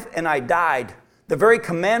alive and I died. The very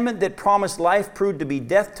commandment that promised life proved to be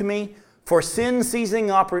death to me, For sin, seizing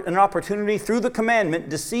an opportunity through the commandment,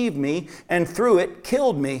 deceived me, and through it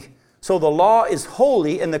killed me. So the law is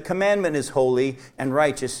holy, and the commandment is holy and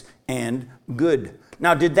righteous and good.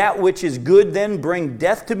 Now, did that which is good then bring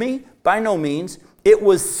death to me? By no means. It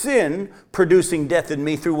was sin producing death in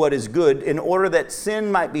me through what is good, in order that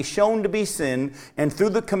sin might be shown to be sin, and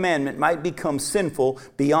through the commandment might become sinful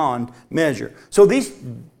beyond measure. So these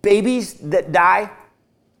babies that die,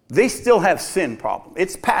 they still have sin problem.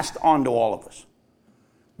 It's passed on to all of us.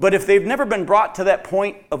 But if they've never been brought to that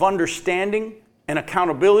point of understanding and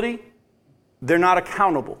accountability, they're not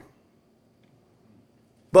accountable.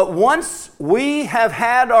 But once we have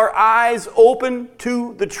had our eyes open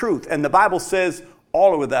to the truth, and the Bible says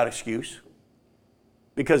all are without excuse,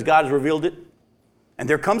 because God has revealed it, and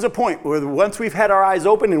there comes a point where once we've had our eyes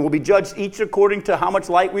open, and we'll be judged each according to how much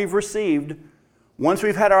light we've received, once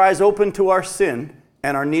we've had our eyes open to our sin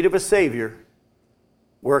and our need of a Savior,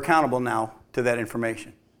 we're accountable now to that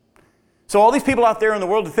information. So all these people out there in the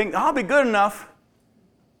world that think, I'll be good enough,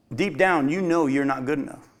 deep down, you know you're not good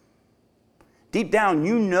enough. Deep down,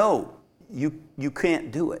 you know you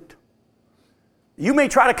can't do it. You may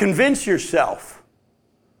try to convince yourself.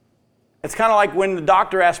 It's kind of like when the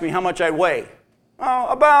doctor asked me how much I weigh. Oh,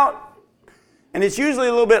 about. And it's usually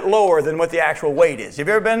a little bit lower than what the actual weight is. Have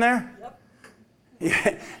you ever been there?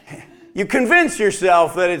 Yep. You convince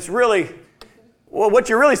yourself that it's really, well, what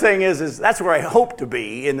you're really saying is that's where I hope to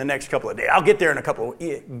be in the next couple of days. I'll get there in a couple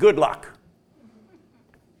of, good luck.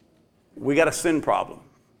 We got a sin problem.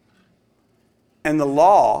 And the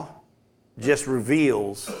law just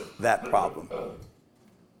reveals that problem.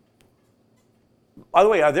 By the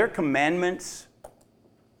way, are there commandments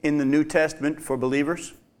in the New Testament for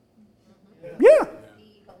believers? Yeah.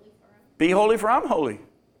 Be holy for I'm holy.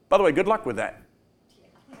 By the way, good luck with that.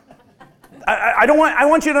 I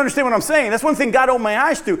want you to understand what I'm saying. That's one thing God opened my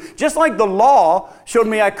eyes to. Just like the law showed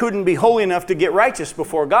me I couldn't be holy enough to get righteous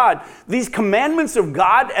before God, these commandments of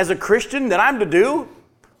God as a Christian that I'm to do,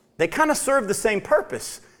 they kind of serve the same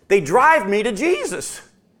purpose. They drive me to Jesus.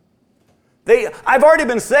 I've already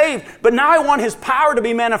been saved, but now I want His power to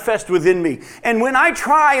be manifest within me. And when I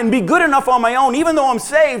try and be good enough on my own, even though I'm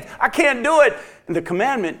saved, I can't do it. And the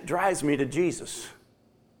commandment drives me to Jesus.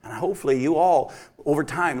 And hopefully you all, over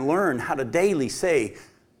time, learn how to daily say,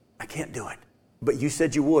 I can't do it. But you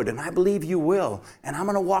said you would, and I believe you will. And I'm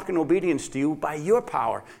going to walk in obedience to you by your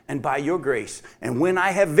power and by your grace. And when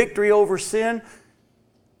I have victory over sin,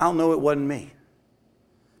 I'll know it wasn't me.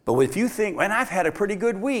 But if you think, man, I've had a pretty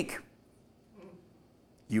good week,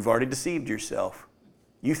 you've already deceived yourself.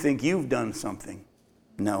 You think you've done something.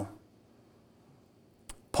 No.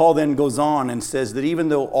 Paul then goes on and says that even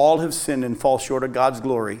though all have sinned and fall short of God's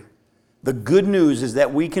glory, the good news is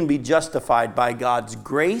that we can be justified by God's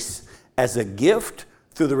grace as a gift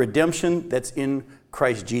through the redemption that's in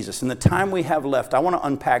Christ Jesus. In the time we have left, I want to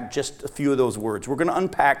unpack just a few of those words. We're going to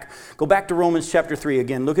unpack, go back to Romans chapter 3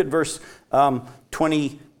 again. Look at verse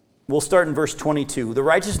 20. We'll start in verse 22. The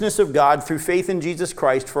righteousness of God through faith in Jesus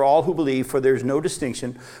Christ for all who believe, for there's no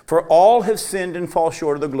distinction. For all have sinned and fall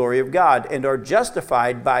short of the glory of God, and are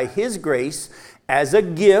justified by His grace as a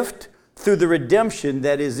gift through the redemption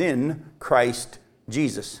that is in Christ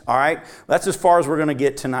Jesus. All right? That's as far as we're going to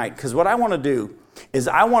get tonight. Because what I want to do is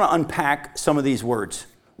I want to unpack some of these words.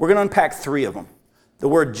 We're going to unpack three of them. The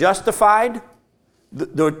word justified,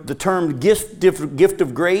 the term gift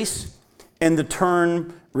of grace, and the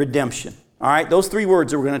term redemption. All right? Those three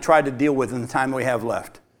words that we're going to try to deal with in the time we have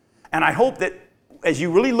left. And I hope that as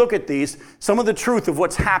you really look at these, some of the truth of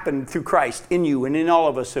what's happened through Christ in you and in all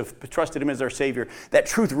of us who have trusted Him as our Savior, that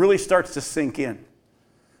truth really starts to sink in.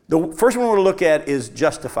 The first one we're going to look at is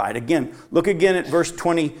justified. Again, look again at verse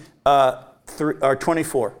 24.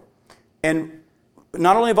 And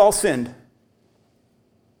not only have all sinned,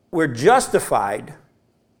 we're justified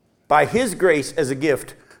by His grace as a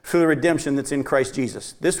gift through the redemption that's in Christ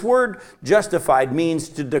Jesus. This word justified means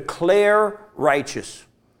to declare righteous.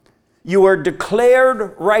 You are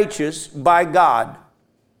declared righteous by God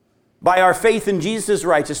by our faith in Jesus'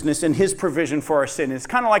 righteousness and His provision for our sin. It's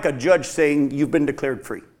kind of like a judge saying you've been declared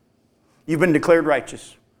free. You've been declared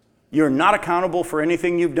righteous. You're not accountable for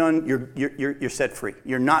anything you've done. You're set free.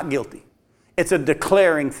 You're not guilty. It's a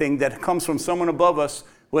declaring thing that comes from someone above us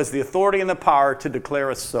who has the authority and the power to declare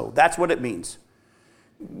us so. That's what it means.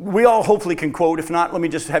 We all hopefully can quote. If not, let me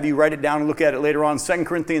just have you write it down and look at it later on. 2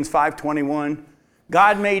 Corinthians 5:21.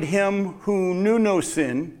 God made Him who knew no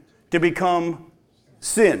sin to become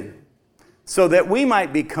sin, so that we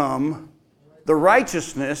might become the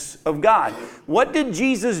righteousness of God. What did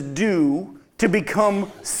Jesus do to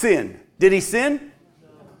become sin? Did He sin?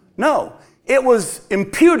 No. It was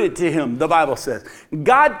imputed to him, the Bible says.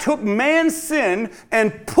 God took man's sin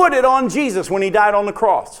and put it on Jesus when he died on the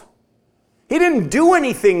cross. He didn't do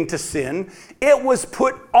anything to sin. It was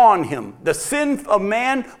put on him. The sin of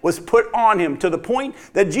man was put on him to the point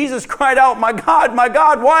that Jesus cried out, my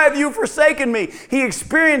God, why have you forsaken me? He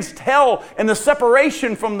experienced hell and the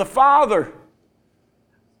separation from the Father.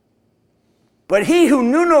 But he who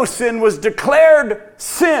knew no sin was declared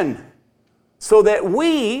sin, so that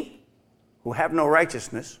we, who have no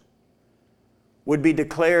righteousness, would be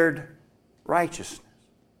declared righteous.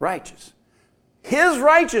 His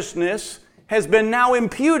righteousness has been now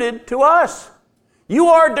imputed to us. You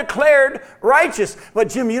are declared righteous. But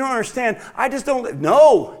Jim, you don't understand. I just don't.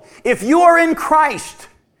 No. If you are in Christ,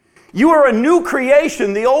 you are a new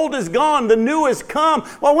creation. The old is gone. The new has come.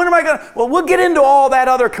 Well, when am I going to? Well, we'll get into all that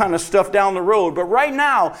other kind of stuff down the road. But right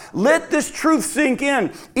now, let this truth sink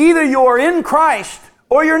in. Either you are in Christ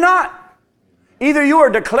or you're not. Either you are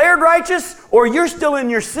declared righteous or you're still in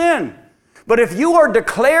your sin. But if you are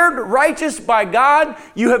declared righteous by God,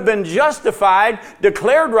 you have been justified,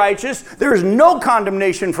 declared righteous. There is no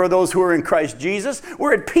condemnation for those who are in Christ Jesus.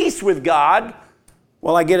 We're at peace with God.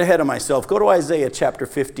 Well, I get ahead of myself. Go to Isaiah chapter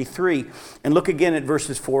 53 and look again at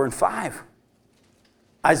verses 4 and 5.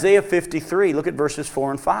 Isaiah 53, look at verses 4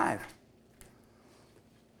 and 5.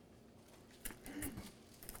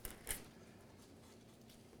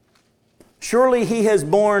 Surely he has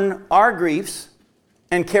borne our griefs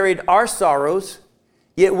and carried our sorrows,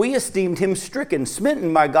 yet we esteemed him stricken,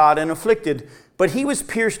 smitten by God, and afflicted. But he was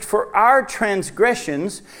pierced for our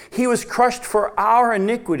transgressions, he was crushed for our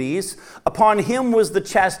iniquities. Upon him was the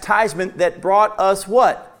chastisement that brought us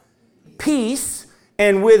what? Peace,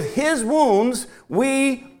 and with his wounds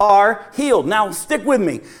we are healed. Now stick with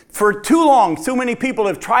me. For too long, too many people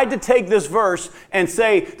have tried to take this verse and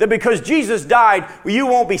say that because Jesus died, you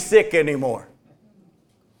won't be sick anymore.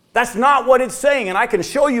 That's not what it's saying, and I can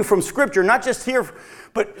show you from Scripture, not just here,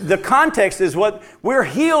 but the context is what we're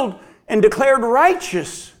healed and declared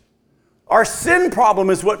righteous. Our sin problem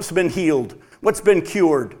is what's been healed, what's been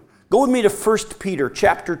cured. Go with me to 1 Peter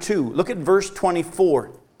chapter 2. Look at verse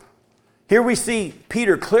 24. Here we see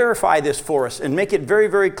Peter clarify this for us and make it very,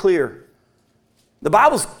 very clear. The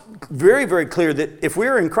Bible's very, very clear that if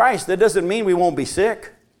we're in Christ, that doesn't mean we won't be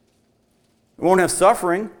sick. We won't have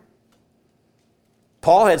suffering.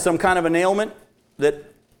 Paul had some kind of an ailment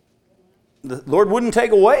that the Lord wouldn't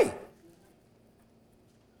take away.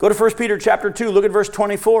 Go to 1 Peter chapter 2, look at verse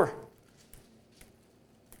 24.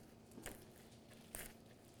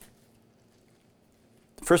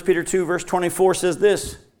 First Peter 2 verse 24 says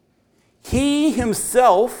this, he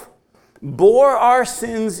himself bore our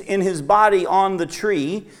sins in his body on the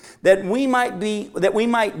tree, that we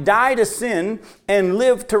might die to sin and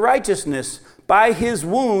live to righteousness. By his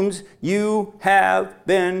wounds you have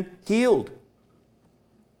been healed.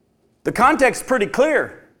 The context is pretty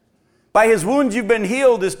clear. By his wounds you've been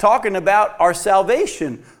healed is talking about our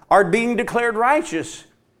salvation, our being declared righteous.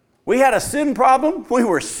 We had a sin problem. We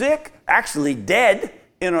were sick, actually dead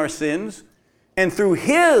in our sins. And through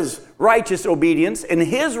his righteous obedience and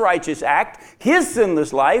his righteous act, his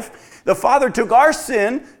sinless life, the Father took our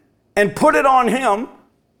sin and put it on him.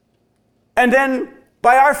 And then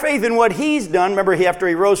by our faith in what he's done, remember after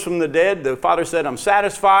he rose from the dead, the Father said, I'm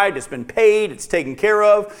satisfied, it's been paid, it's taken care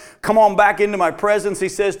of. Come on back into my presence, he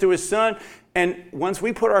says to his Son. And once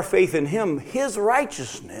we put our faith in him, his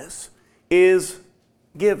righteousness is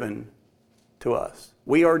given to us.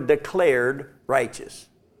 We are declared righteous,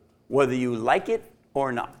 whether you like it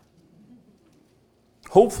or not.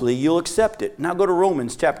 Hopefully you'll accept it. Now go to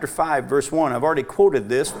Romans chapter 5, verse 1. I've already quoted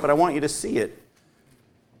this, but I want you to see it.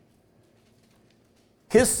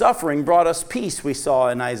 His suffering brought us peace, we saw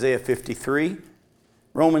in Isaiah 53.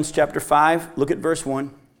 Romans chapter 5, look at verse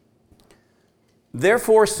 1.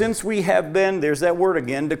 Therefore, since we have been, there's that word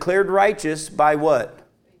again, declared righteous by what?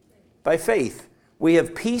 By faith. We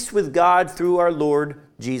have peace with God through our Lord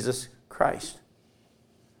Jesus Christ.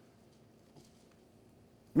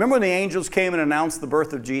 Remember when the angels came and announced the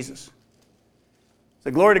birth of Jesus?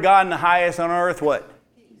 So glory to God in the highest, on earth what?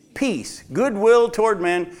 Peace. Goodwill toward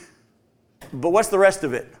men. But what's the rest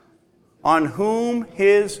of it? On whom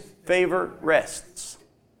his favor rests.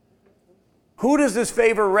 Who does this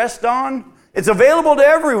favor rest on? It's available to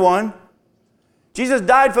everyone. Jesus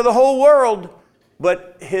died for the whole world,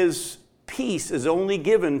 but his peace is only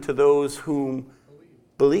given to those whom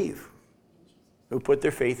believe, who put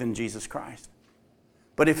their faith in Jesus Christ.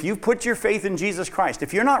 But if you put your faith in Jesus Christ,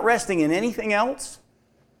 if you're not resting in anything else,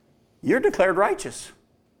 you're declared righteous.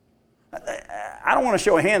 I don't want to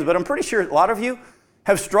show hands, but I'm pretty sure a lot of you,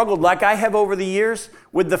 have struggled like I have over the years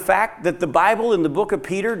with the fact that the Bible in the book of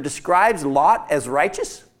Peter describes Lot as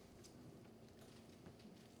righteous?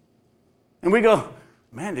 And we go,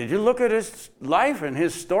 man, did you look at his life and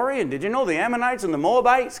his story? And did you know the Ammonites and the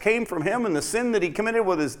Moabites came from him and the sin that he committed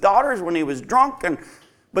with his daughters when he was drunk?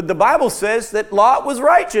 But the Bible says that Lot was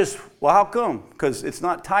righteous. Well, how come? Because it's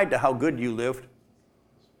not tied to how good you lived.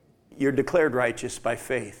 You're declared righteous by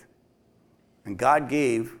faith. And God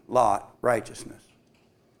gave Lot righteousness.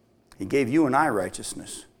 He gave you and I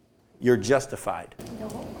righteousness. You're justified.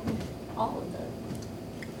 All of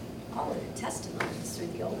the testimonies through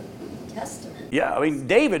the Old Testament. Yeah, I mean,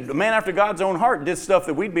 David, a man after God's own heart, did stuff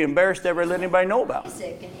that we'd be embarrassed to ever let anybody know about.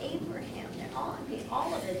 Isaac and Abraham,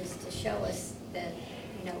 all of it is to show us that,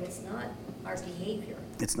 it's not our behavior.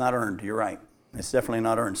 It's not earned, you're right. It's definitely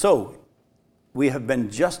not earned. So, we have been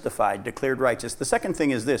justified, declared righteous. The second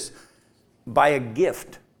thing is this, by a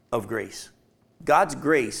gift of grace. God's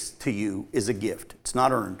grace to you is a gift. It's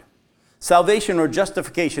not earned. Salvation or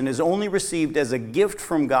justification is only received as a gift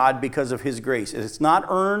from God because of His grace. It's not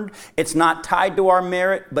earned, it's not tied to our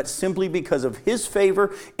merit, but simply because of His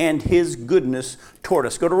favor and His goodness toward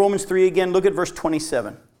us. Go to Romans 3 again, look at verse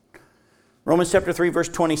 27. Romans chapter 3, verse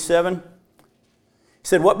 27. He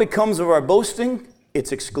said, what becomes of our boasting?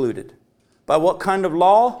 It's excluded. By what kind of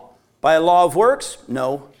law? By a law of works?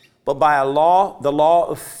 No, but by the law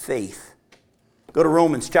of faith. Go to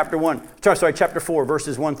Romans chapter 4,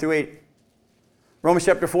 verses 1 through 8. Romans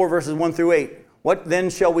chapter 4, verses 1 through 8. What then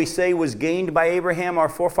shall we say was gained by Abraham, our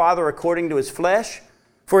forefather, according to his flesh?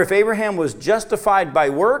 For if Abraham was justified by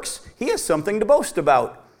works, he has something to boast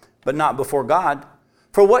about, but not before God.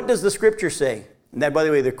 For what does the Scripture say? And that, by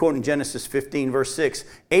the way, they're quoting Genesis 15, verse 6.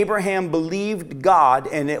 Abraham believed God,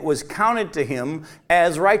 and it was counted to him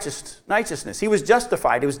as righteousness. He was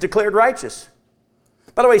justified. He was declared righteous.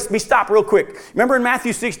 By the way, let me stop real quick. Remember in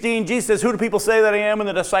Matthew 16, Jesus says, who do people say that I am? And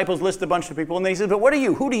the disciples list a bunch of people. And they said, but what are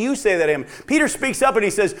you? Who do you say that I am? Peter speaks up and he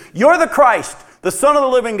says, you're the Christ, the Son of the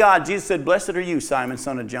living God. Jesus said, blessed are you, Simon,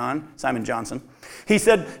 son of John, Simon Johnson. He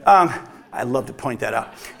said, I love to point that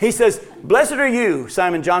out. He says, blessed are you,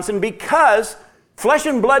 Simon Johnson, because flesh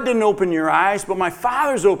and blood didn't open your eyes, but my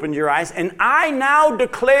Father's opened your eyes. And I now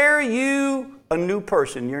declare you a new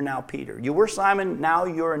person. You're now Peter. You were Simon, now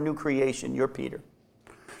you're a new creation. You're Peter.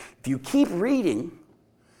 If you keep reading,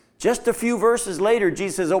 just a few verses later,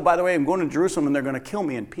 Jesus says, oh, by the way, I'm going to Jerusalem and they're going to kill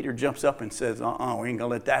me. And Peter jumps up and says, we ain't going to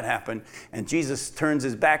let that happen. And Jesus turns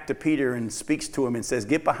his back to Peter and speaks to him and says,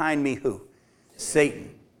 get behind me, who?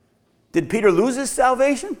 Satan. Did Peter lose his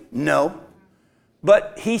salvation? No.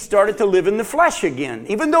 But he started to live in the flesh again.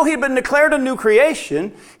 Even though he had been declared a new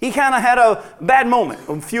creation, he kind of had a bad moment.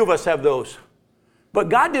 A few of us have those. But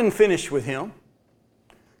God didn't finish with him.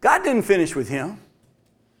 God didn't finish with him.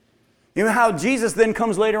 You know how Jesus then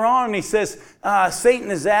comes later on and he says,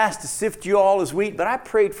 Satan is asked to sift you all as wheat, but I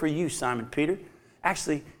prayed for you, Simon Peter.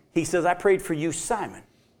 Actually, he says, I prayed for you, Simon.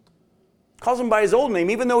 Calls him by his old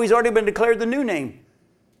name, even though he's already been declared the new name.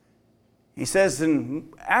 He says,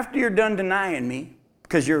 and after you're done denying me,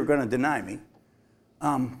 because you're going to deny me,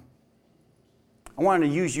 I wanted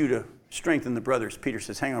to use you to strengthen the brothers. Peter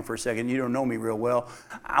says, hang on for a second, you don't know me real well.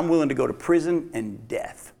 I'm willing to go to prison and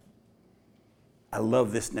death. I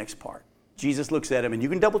love this next part. Jesus looks at him, and you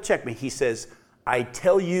can double check me. He says, I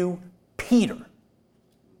tell you, Peter,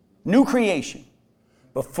 new creation,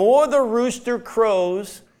 before the rooster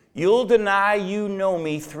crows, you'll deny you know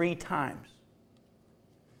me 3 times.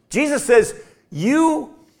 Jesus says,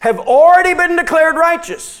 you have already been declared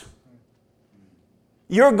righteous.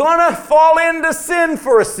 You're going to fall into sin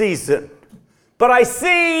for a season. But I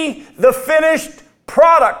see the finished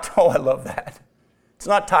product. Oh, I love that. It's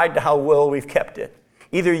not tied to how well we've kept it.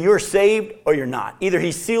 Either you're saved or you're not. Either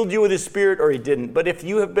He sealed you with His Spirit or He didn't. But if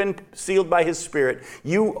you have been sealed by His Spirit,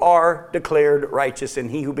 you are declared righteous, and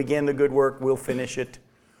He who began the good work will finish it.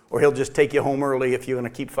 Or He'll just take you home early if you're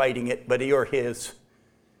going to keep fighting it, but you're His.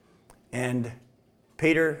 And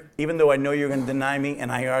Peter, even though I know you're going to deny me,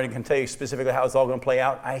 and I already can tell you specifically how it's all going to play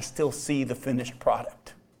out, I still see the finished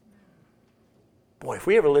product. Boy, if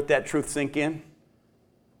we ever let that truth sink in,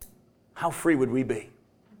 how free would we be?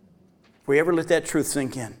 If we ever let that truth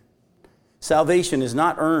sink in. Salvation is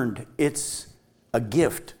not earned. It's a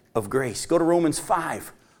gift of grace. Go to Romans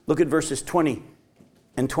 5. Look at verses 20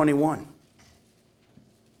 and 21.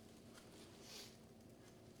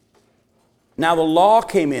 Now the law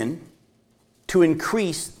came in to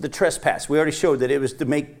increase the trespass. We already showed that it was to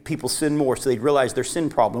make people sin more so they'd realize their sin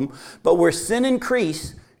problem. But where sin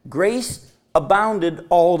increased, grace abounded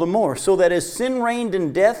all the more. So that as sin reigned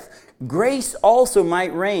in death, grace also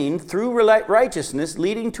might reign through righteousness,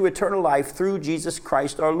 leading to eternal life through Jesus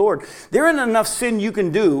Christ our Lord. There isn't enough sin you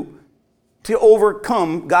can do to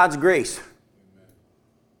overcome God's grace.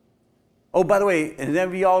 Oh, by the way, have any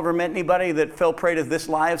of y'all ever met anybody that fell prey to this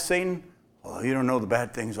lie of Satan? Well, you don't know the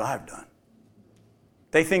bad things I've done.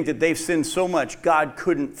 They think that they've sinned so much, God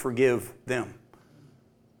couldn't forgive them.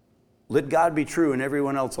 Let God be true and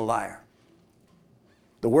everyone else a liar.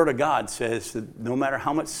 The Word of God says that no matter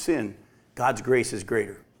how much sin, God's grace is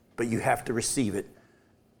greater. But you have to receive it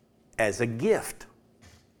as a gift.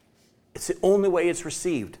 It's the only way it's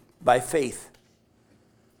received, by faith.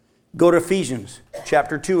 Go to Ephesians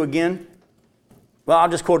chapter 2 again. Well, I'll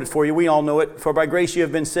just quote it for you. We all know it. For by grace you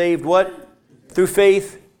have been saved, what? Through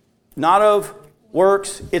faith, not of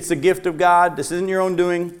works. It's a gift of God. This isn't your own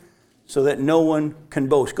doing, so that no one can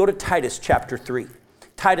boast. Go to Titus chapter 3.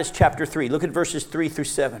 Titus chapter 3. Look at verses 3 through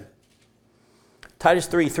 7. Titus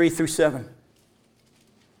 3, 3 through 7.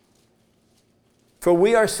 For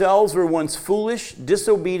we ourselves were once foolish,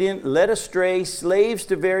 disobedient, led astray, slaves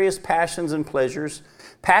to various passions and pleasures,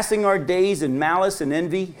 passing our days in malice and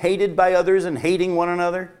envy, hated by others and hating one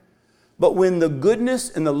another. But when the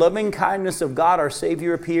goodness and the loving kindness of God our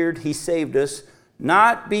Savior appeared, He saved us,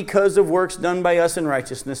 not because of works done by us in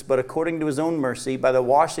righteousness, but according to His own mercy, by the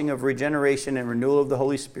washing of regeneration and renewal of the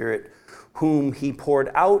Holy Spirit, whom He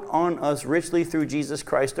poured out on us richly through Jesus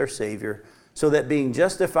Christ our Savior, so that being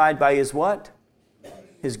justified by His what?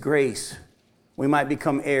 His grace, we might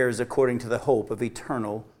become heirs according to the hope of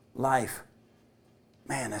eternal life.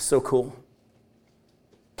 Man, that's so cool.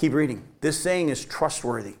 Keep reading. This saying is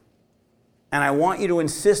trustworthy. And I want you to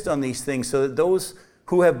insist on these things so that those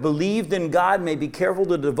who have believed in God may be careful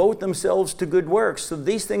to devote themselves to good works. So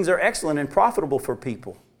these things are excellent and profitable for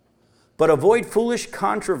people. But avoid foolish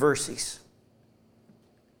controversies.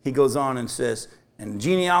 He goes on and says, and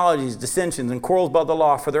genealogies, dissensions, and quarrels about the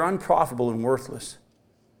law, for they're unprofitable and worthless.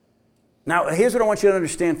 Now, here's what I want you to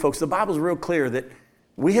understand, folks. The Bible's real clear that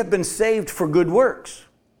we have been saved for good works.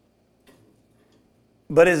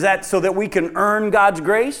 But is that so that we can earn God's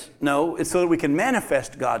grace? No, it's so that we can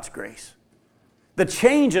manifest God's grace. The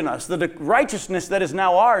change in us, the righteousness that is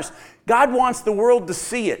now ours, God wants the world to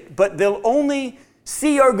see it, but they'll only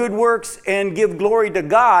see our good works and give glory to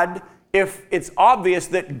God if it's obvious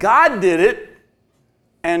that God did it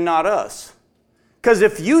and not us. Because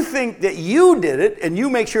if you think that you did it and you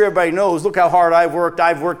make sure everybody knows, look how hard I've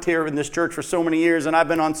worked here in this church for so many years and I've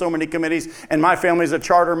been on so many committees and my family's a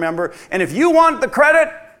charter member. And if you want the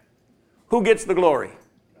credit, who gets the glory?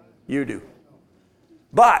 You do.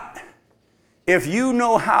 But if you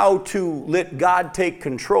know how to let God take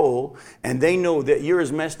control and they know that you're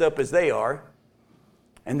as messed up as they are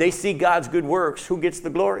and they see God's good works, who gets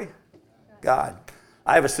the glory? God.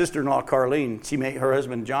 I have a sister-in-law, Carlene. Her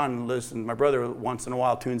husband, John, listens. My brother once in a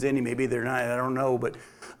while tunes in. He may be there tonight. I don't know. But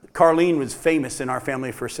Carlene was famous in our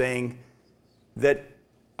family for saying that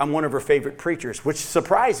I'm one of her favorite preachers, which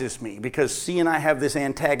surprises me because she and I have this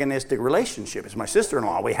antagonistic relationship. It's my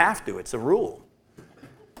sister-in-law. We have to. It's a rule.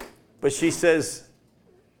 But she says,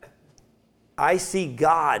 I see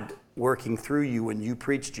God working through you when you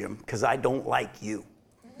preach, Jim, because I don't like you.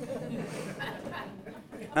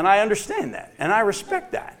 And I understand that, and I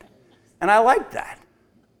respect that, and I like that.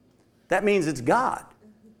 That means it's God,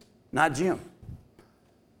 not Jim,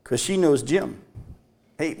 because she knows Jim.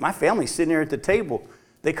 Hey, my family's sitting here at the table.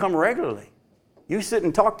 They come regularly. You sit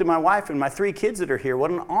and talk to my wife and my 3 kids that are here.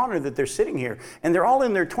 What an honor that they're sitting here. And they're all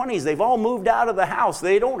in their 20s. They've all moved out of the house.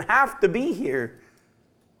 They don't have to be here.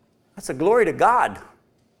 That's a glory to God.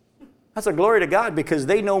 That's a glory to God because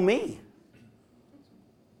they know me.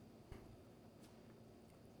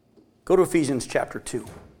 Go to Ephesians chapter 2.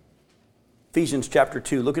 Ephesians chapter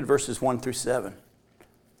 2, look at verses 1 through 7.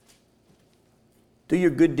 Do your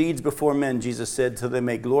good deeds before men, Jesus said, so they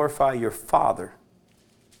may glorify your Father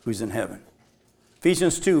who's in heaven.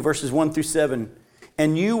 Ephesians 2, verses 1 through 7.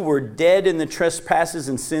 And you were dead in the trespasses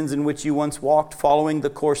and sins in which you once walked, following the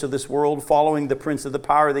course of this world, following the prince of the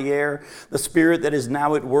power of the air, the spirit that is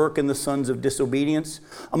now at work in the sons of disobedience,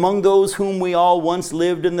 among those whom we all once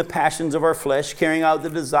lived in the passions of our flesh, carrying out the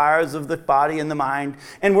desires of the body and the mind,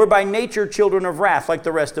 and were by nature children of wrath like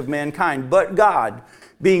the rest of mankind. But God,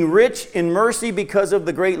 being rich in mercy because of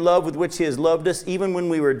the great love with which He has loved us, even when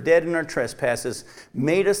we were dead in our trespasses,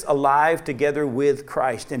 made us alive together with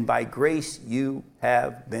Christ, and by grace you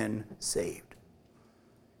have been saved.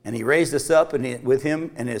 And He raised us up with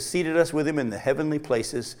Him and has seated us with Him in the heavenly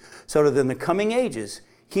places, so that in the coming ages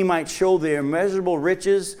He might show the immeasurable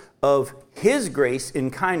riches of His grace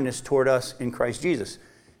in kindness toward us in Christ Jesus.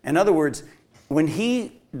 In other words, when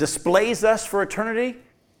He displays us for eternity,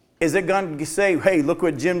 Is it going to say, hey, look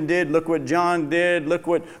what Jim did, look what John did, look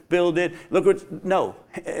what Bill did, no,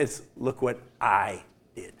 it's look what I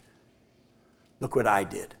did. Look what I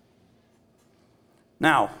did.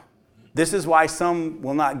 Now, this is why some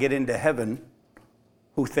will not get into heaven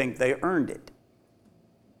who think they earned it.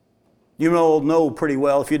 You know pretty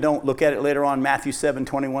well, if you don't, look at it later on, Matthew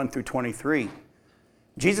 7:21 through 23.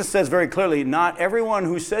 Jesus says very clearly, not everyone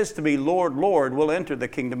who says to me, Lord, Lord, will enter the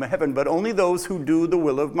kingdom of heaven, but only those who do the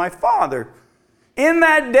will of my Father. In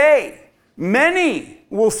that day, many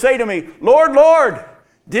will say to me, Lord, Lord,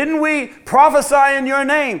 didn't we prophesy in your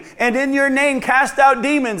name, and in your name cast out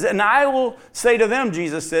demons? And I will say to them,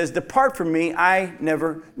 Jesus says, depart from me, I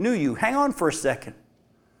never knew you. Hang on for a second.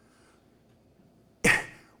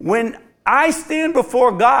 When I stand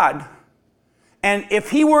before God, and if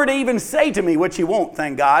he were to even say to me, which he won't,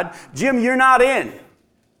 thank God, Jim, you're not in,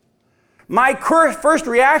 my first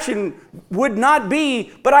reaction would not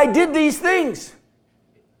be, but I did these things.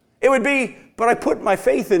 It would be, but I put my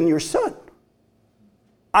faith in your son.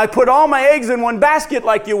 I put all my eggs in one basket,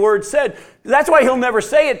 like your word said. That's why he'll never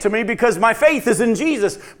say it to me, because my faith is in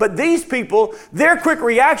Jesus. But these people, their quick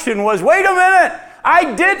reaction was, wait a minute,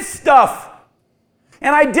 I did stuff.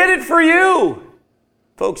 And I did it for you.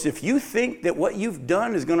 Folks, if you think that what you've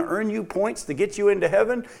done is going to earn you points to get you into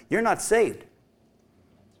heaven, you're not saved.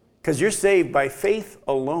 Because you're saved by faith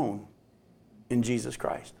alone in Jesus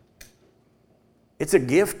Christ. It's a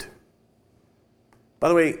gift. By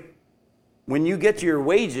the way, when you get your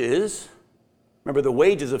wages, remember the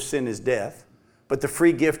wages of sin is death, but the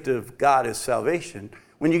free gift of God is salvation.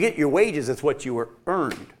 When you get your wages, it's what you were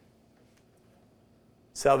earned.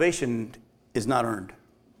 Salvation is not earned.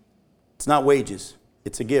 It's not wages.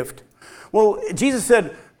 It's a gift. Well, Jesus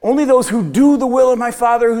said, only those who do the will of my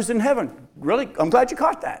Father who's in heaven. Really? I'm glad you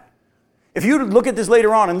caught that. If you look at this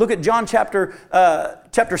later on and look at John chapter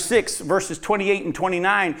 6, verses 28 and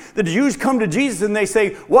 29, the Jews come to Jesus and they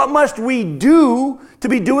say, what must we do to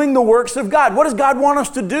be doing the works of God? What does God want us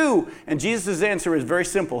to do? And Jesus' answer is very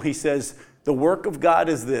simple. He says, the work of God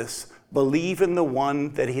is this, believe in the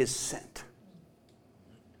one that he has sent.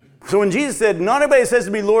 So when Jesus said, not everybody says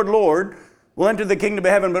to me, Lord, Lord, will enter the kingdom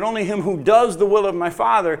of heaven, but only him who does the will of my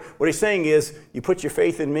Father, what he's saying is, you put your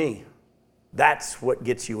faith in me. That's what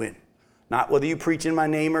gets you in. Not whether you preach in my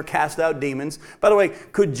name or cast out demons. By the way,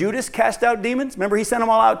 could Judas cast out demons? Remember, he sent them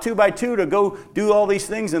all out 2 by 2 to go do all these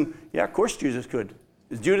things. And yeah, of course Judas could.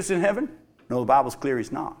 Is Judas in heaven? No, the Bible's clear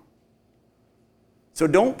he's not. So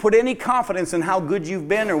don't put any confidence in how good you've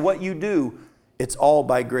been or what you do. It's all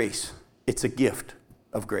by grace. It's a gift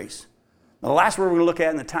of grace. Now, the last word we're going to look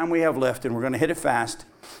at in the time we have left, and we're going to hit it fast,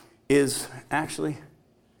 is actually,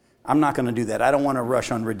 I'm not going to do that. I don't want to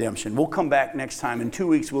rush on redemption. We'll come back next time. In 2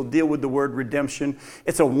 weeks, we'll deal with the word redemption.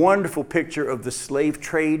 It's a wonderful picture of the slave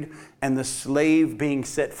trade and the slave being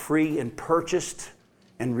set free and purchased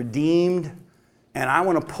and redeemed. And I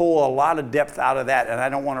want to pull a lot of depth out of that, and I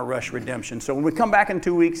don't want to rush redemption. So when we come back in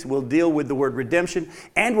 2 weeks, we'll deal with the word redemption,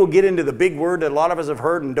 and we'll get into the big word that a lot of us have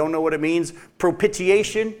heard and don't know what it means,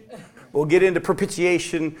 propitiation. We'll get into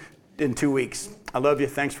propitiation in 2 weeks. I love you.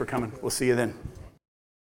 Thanks for coming. We'll see you then.